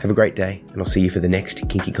 Have a great day, and I'll see you for the next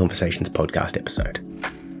Kinky Conversations podcast episode.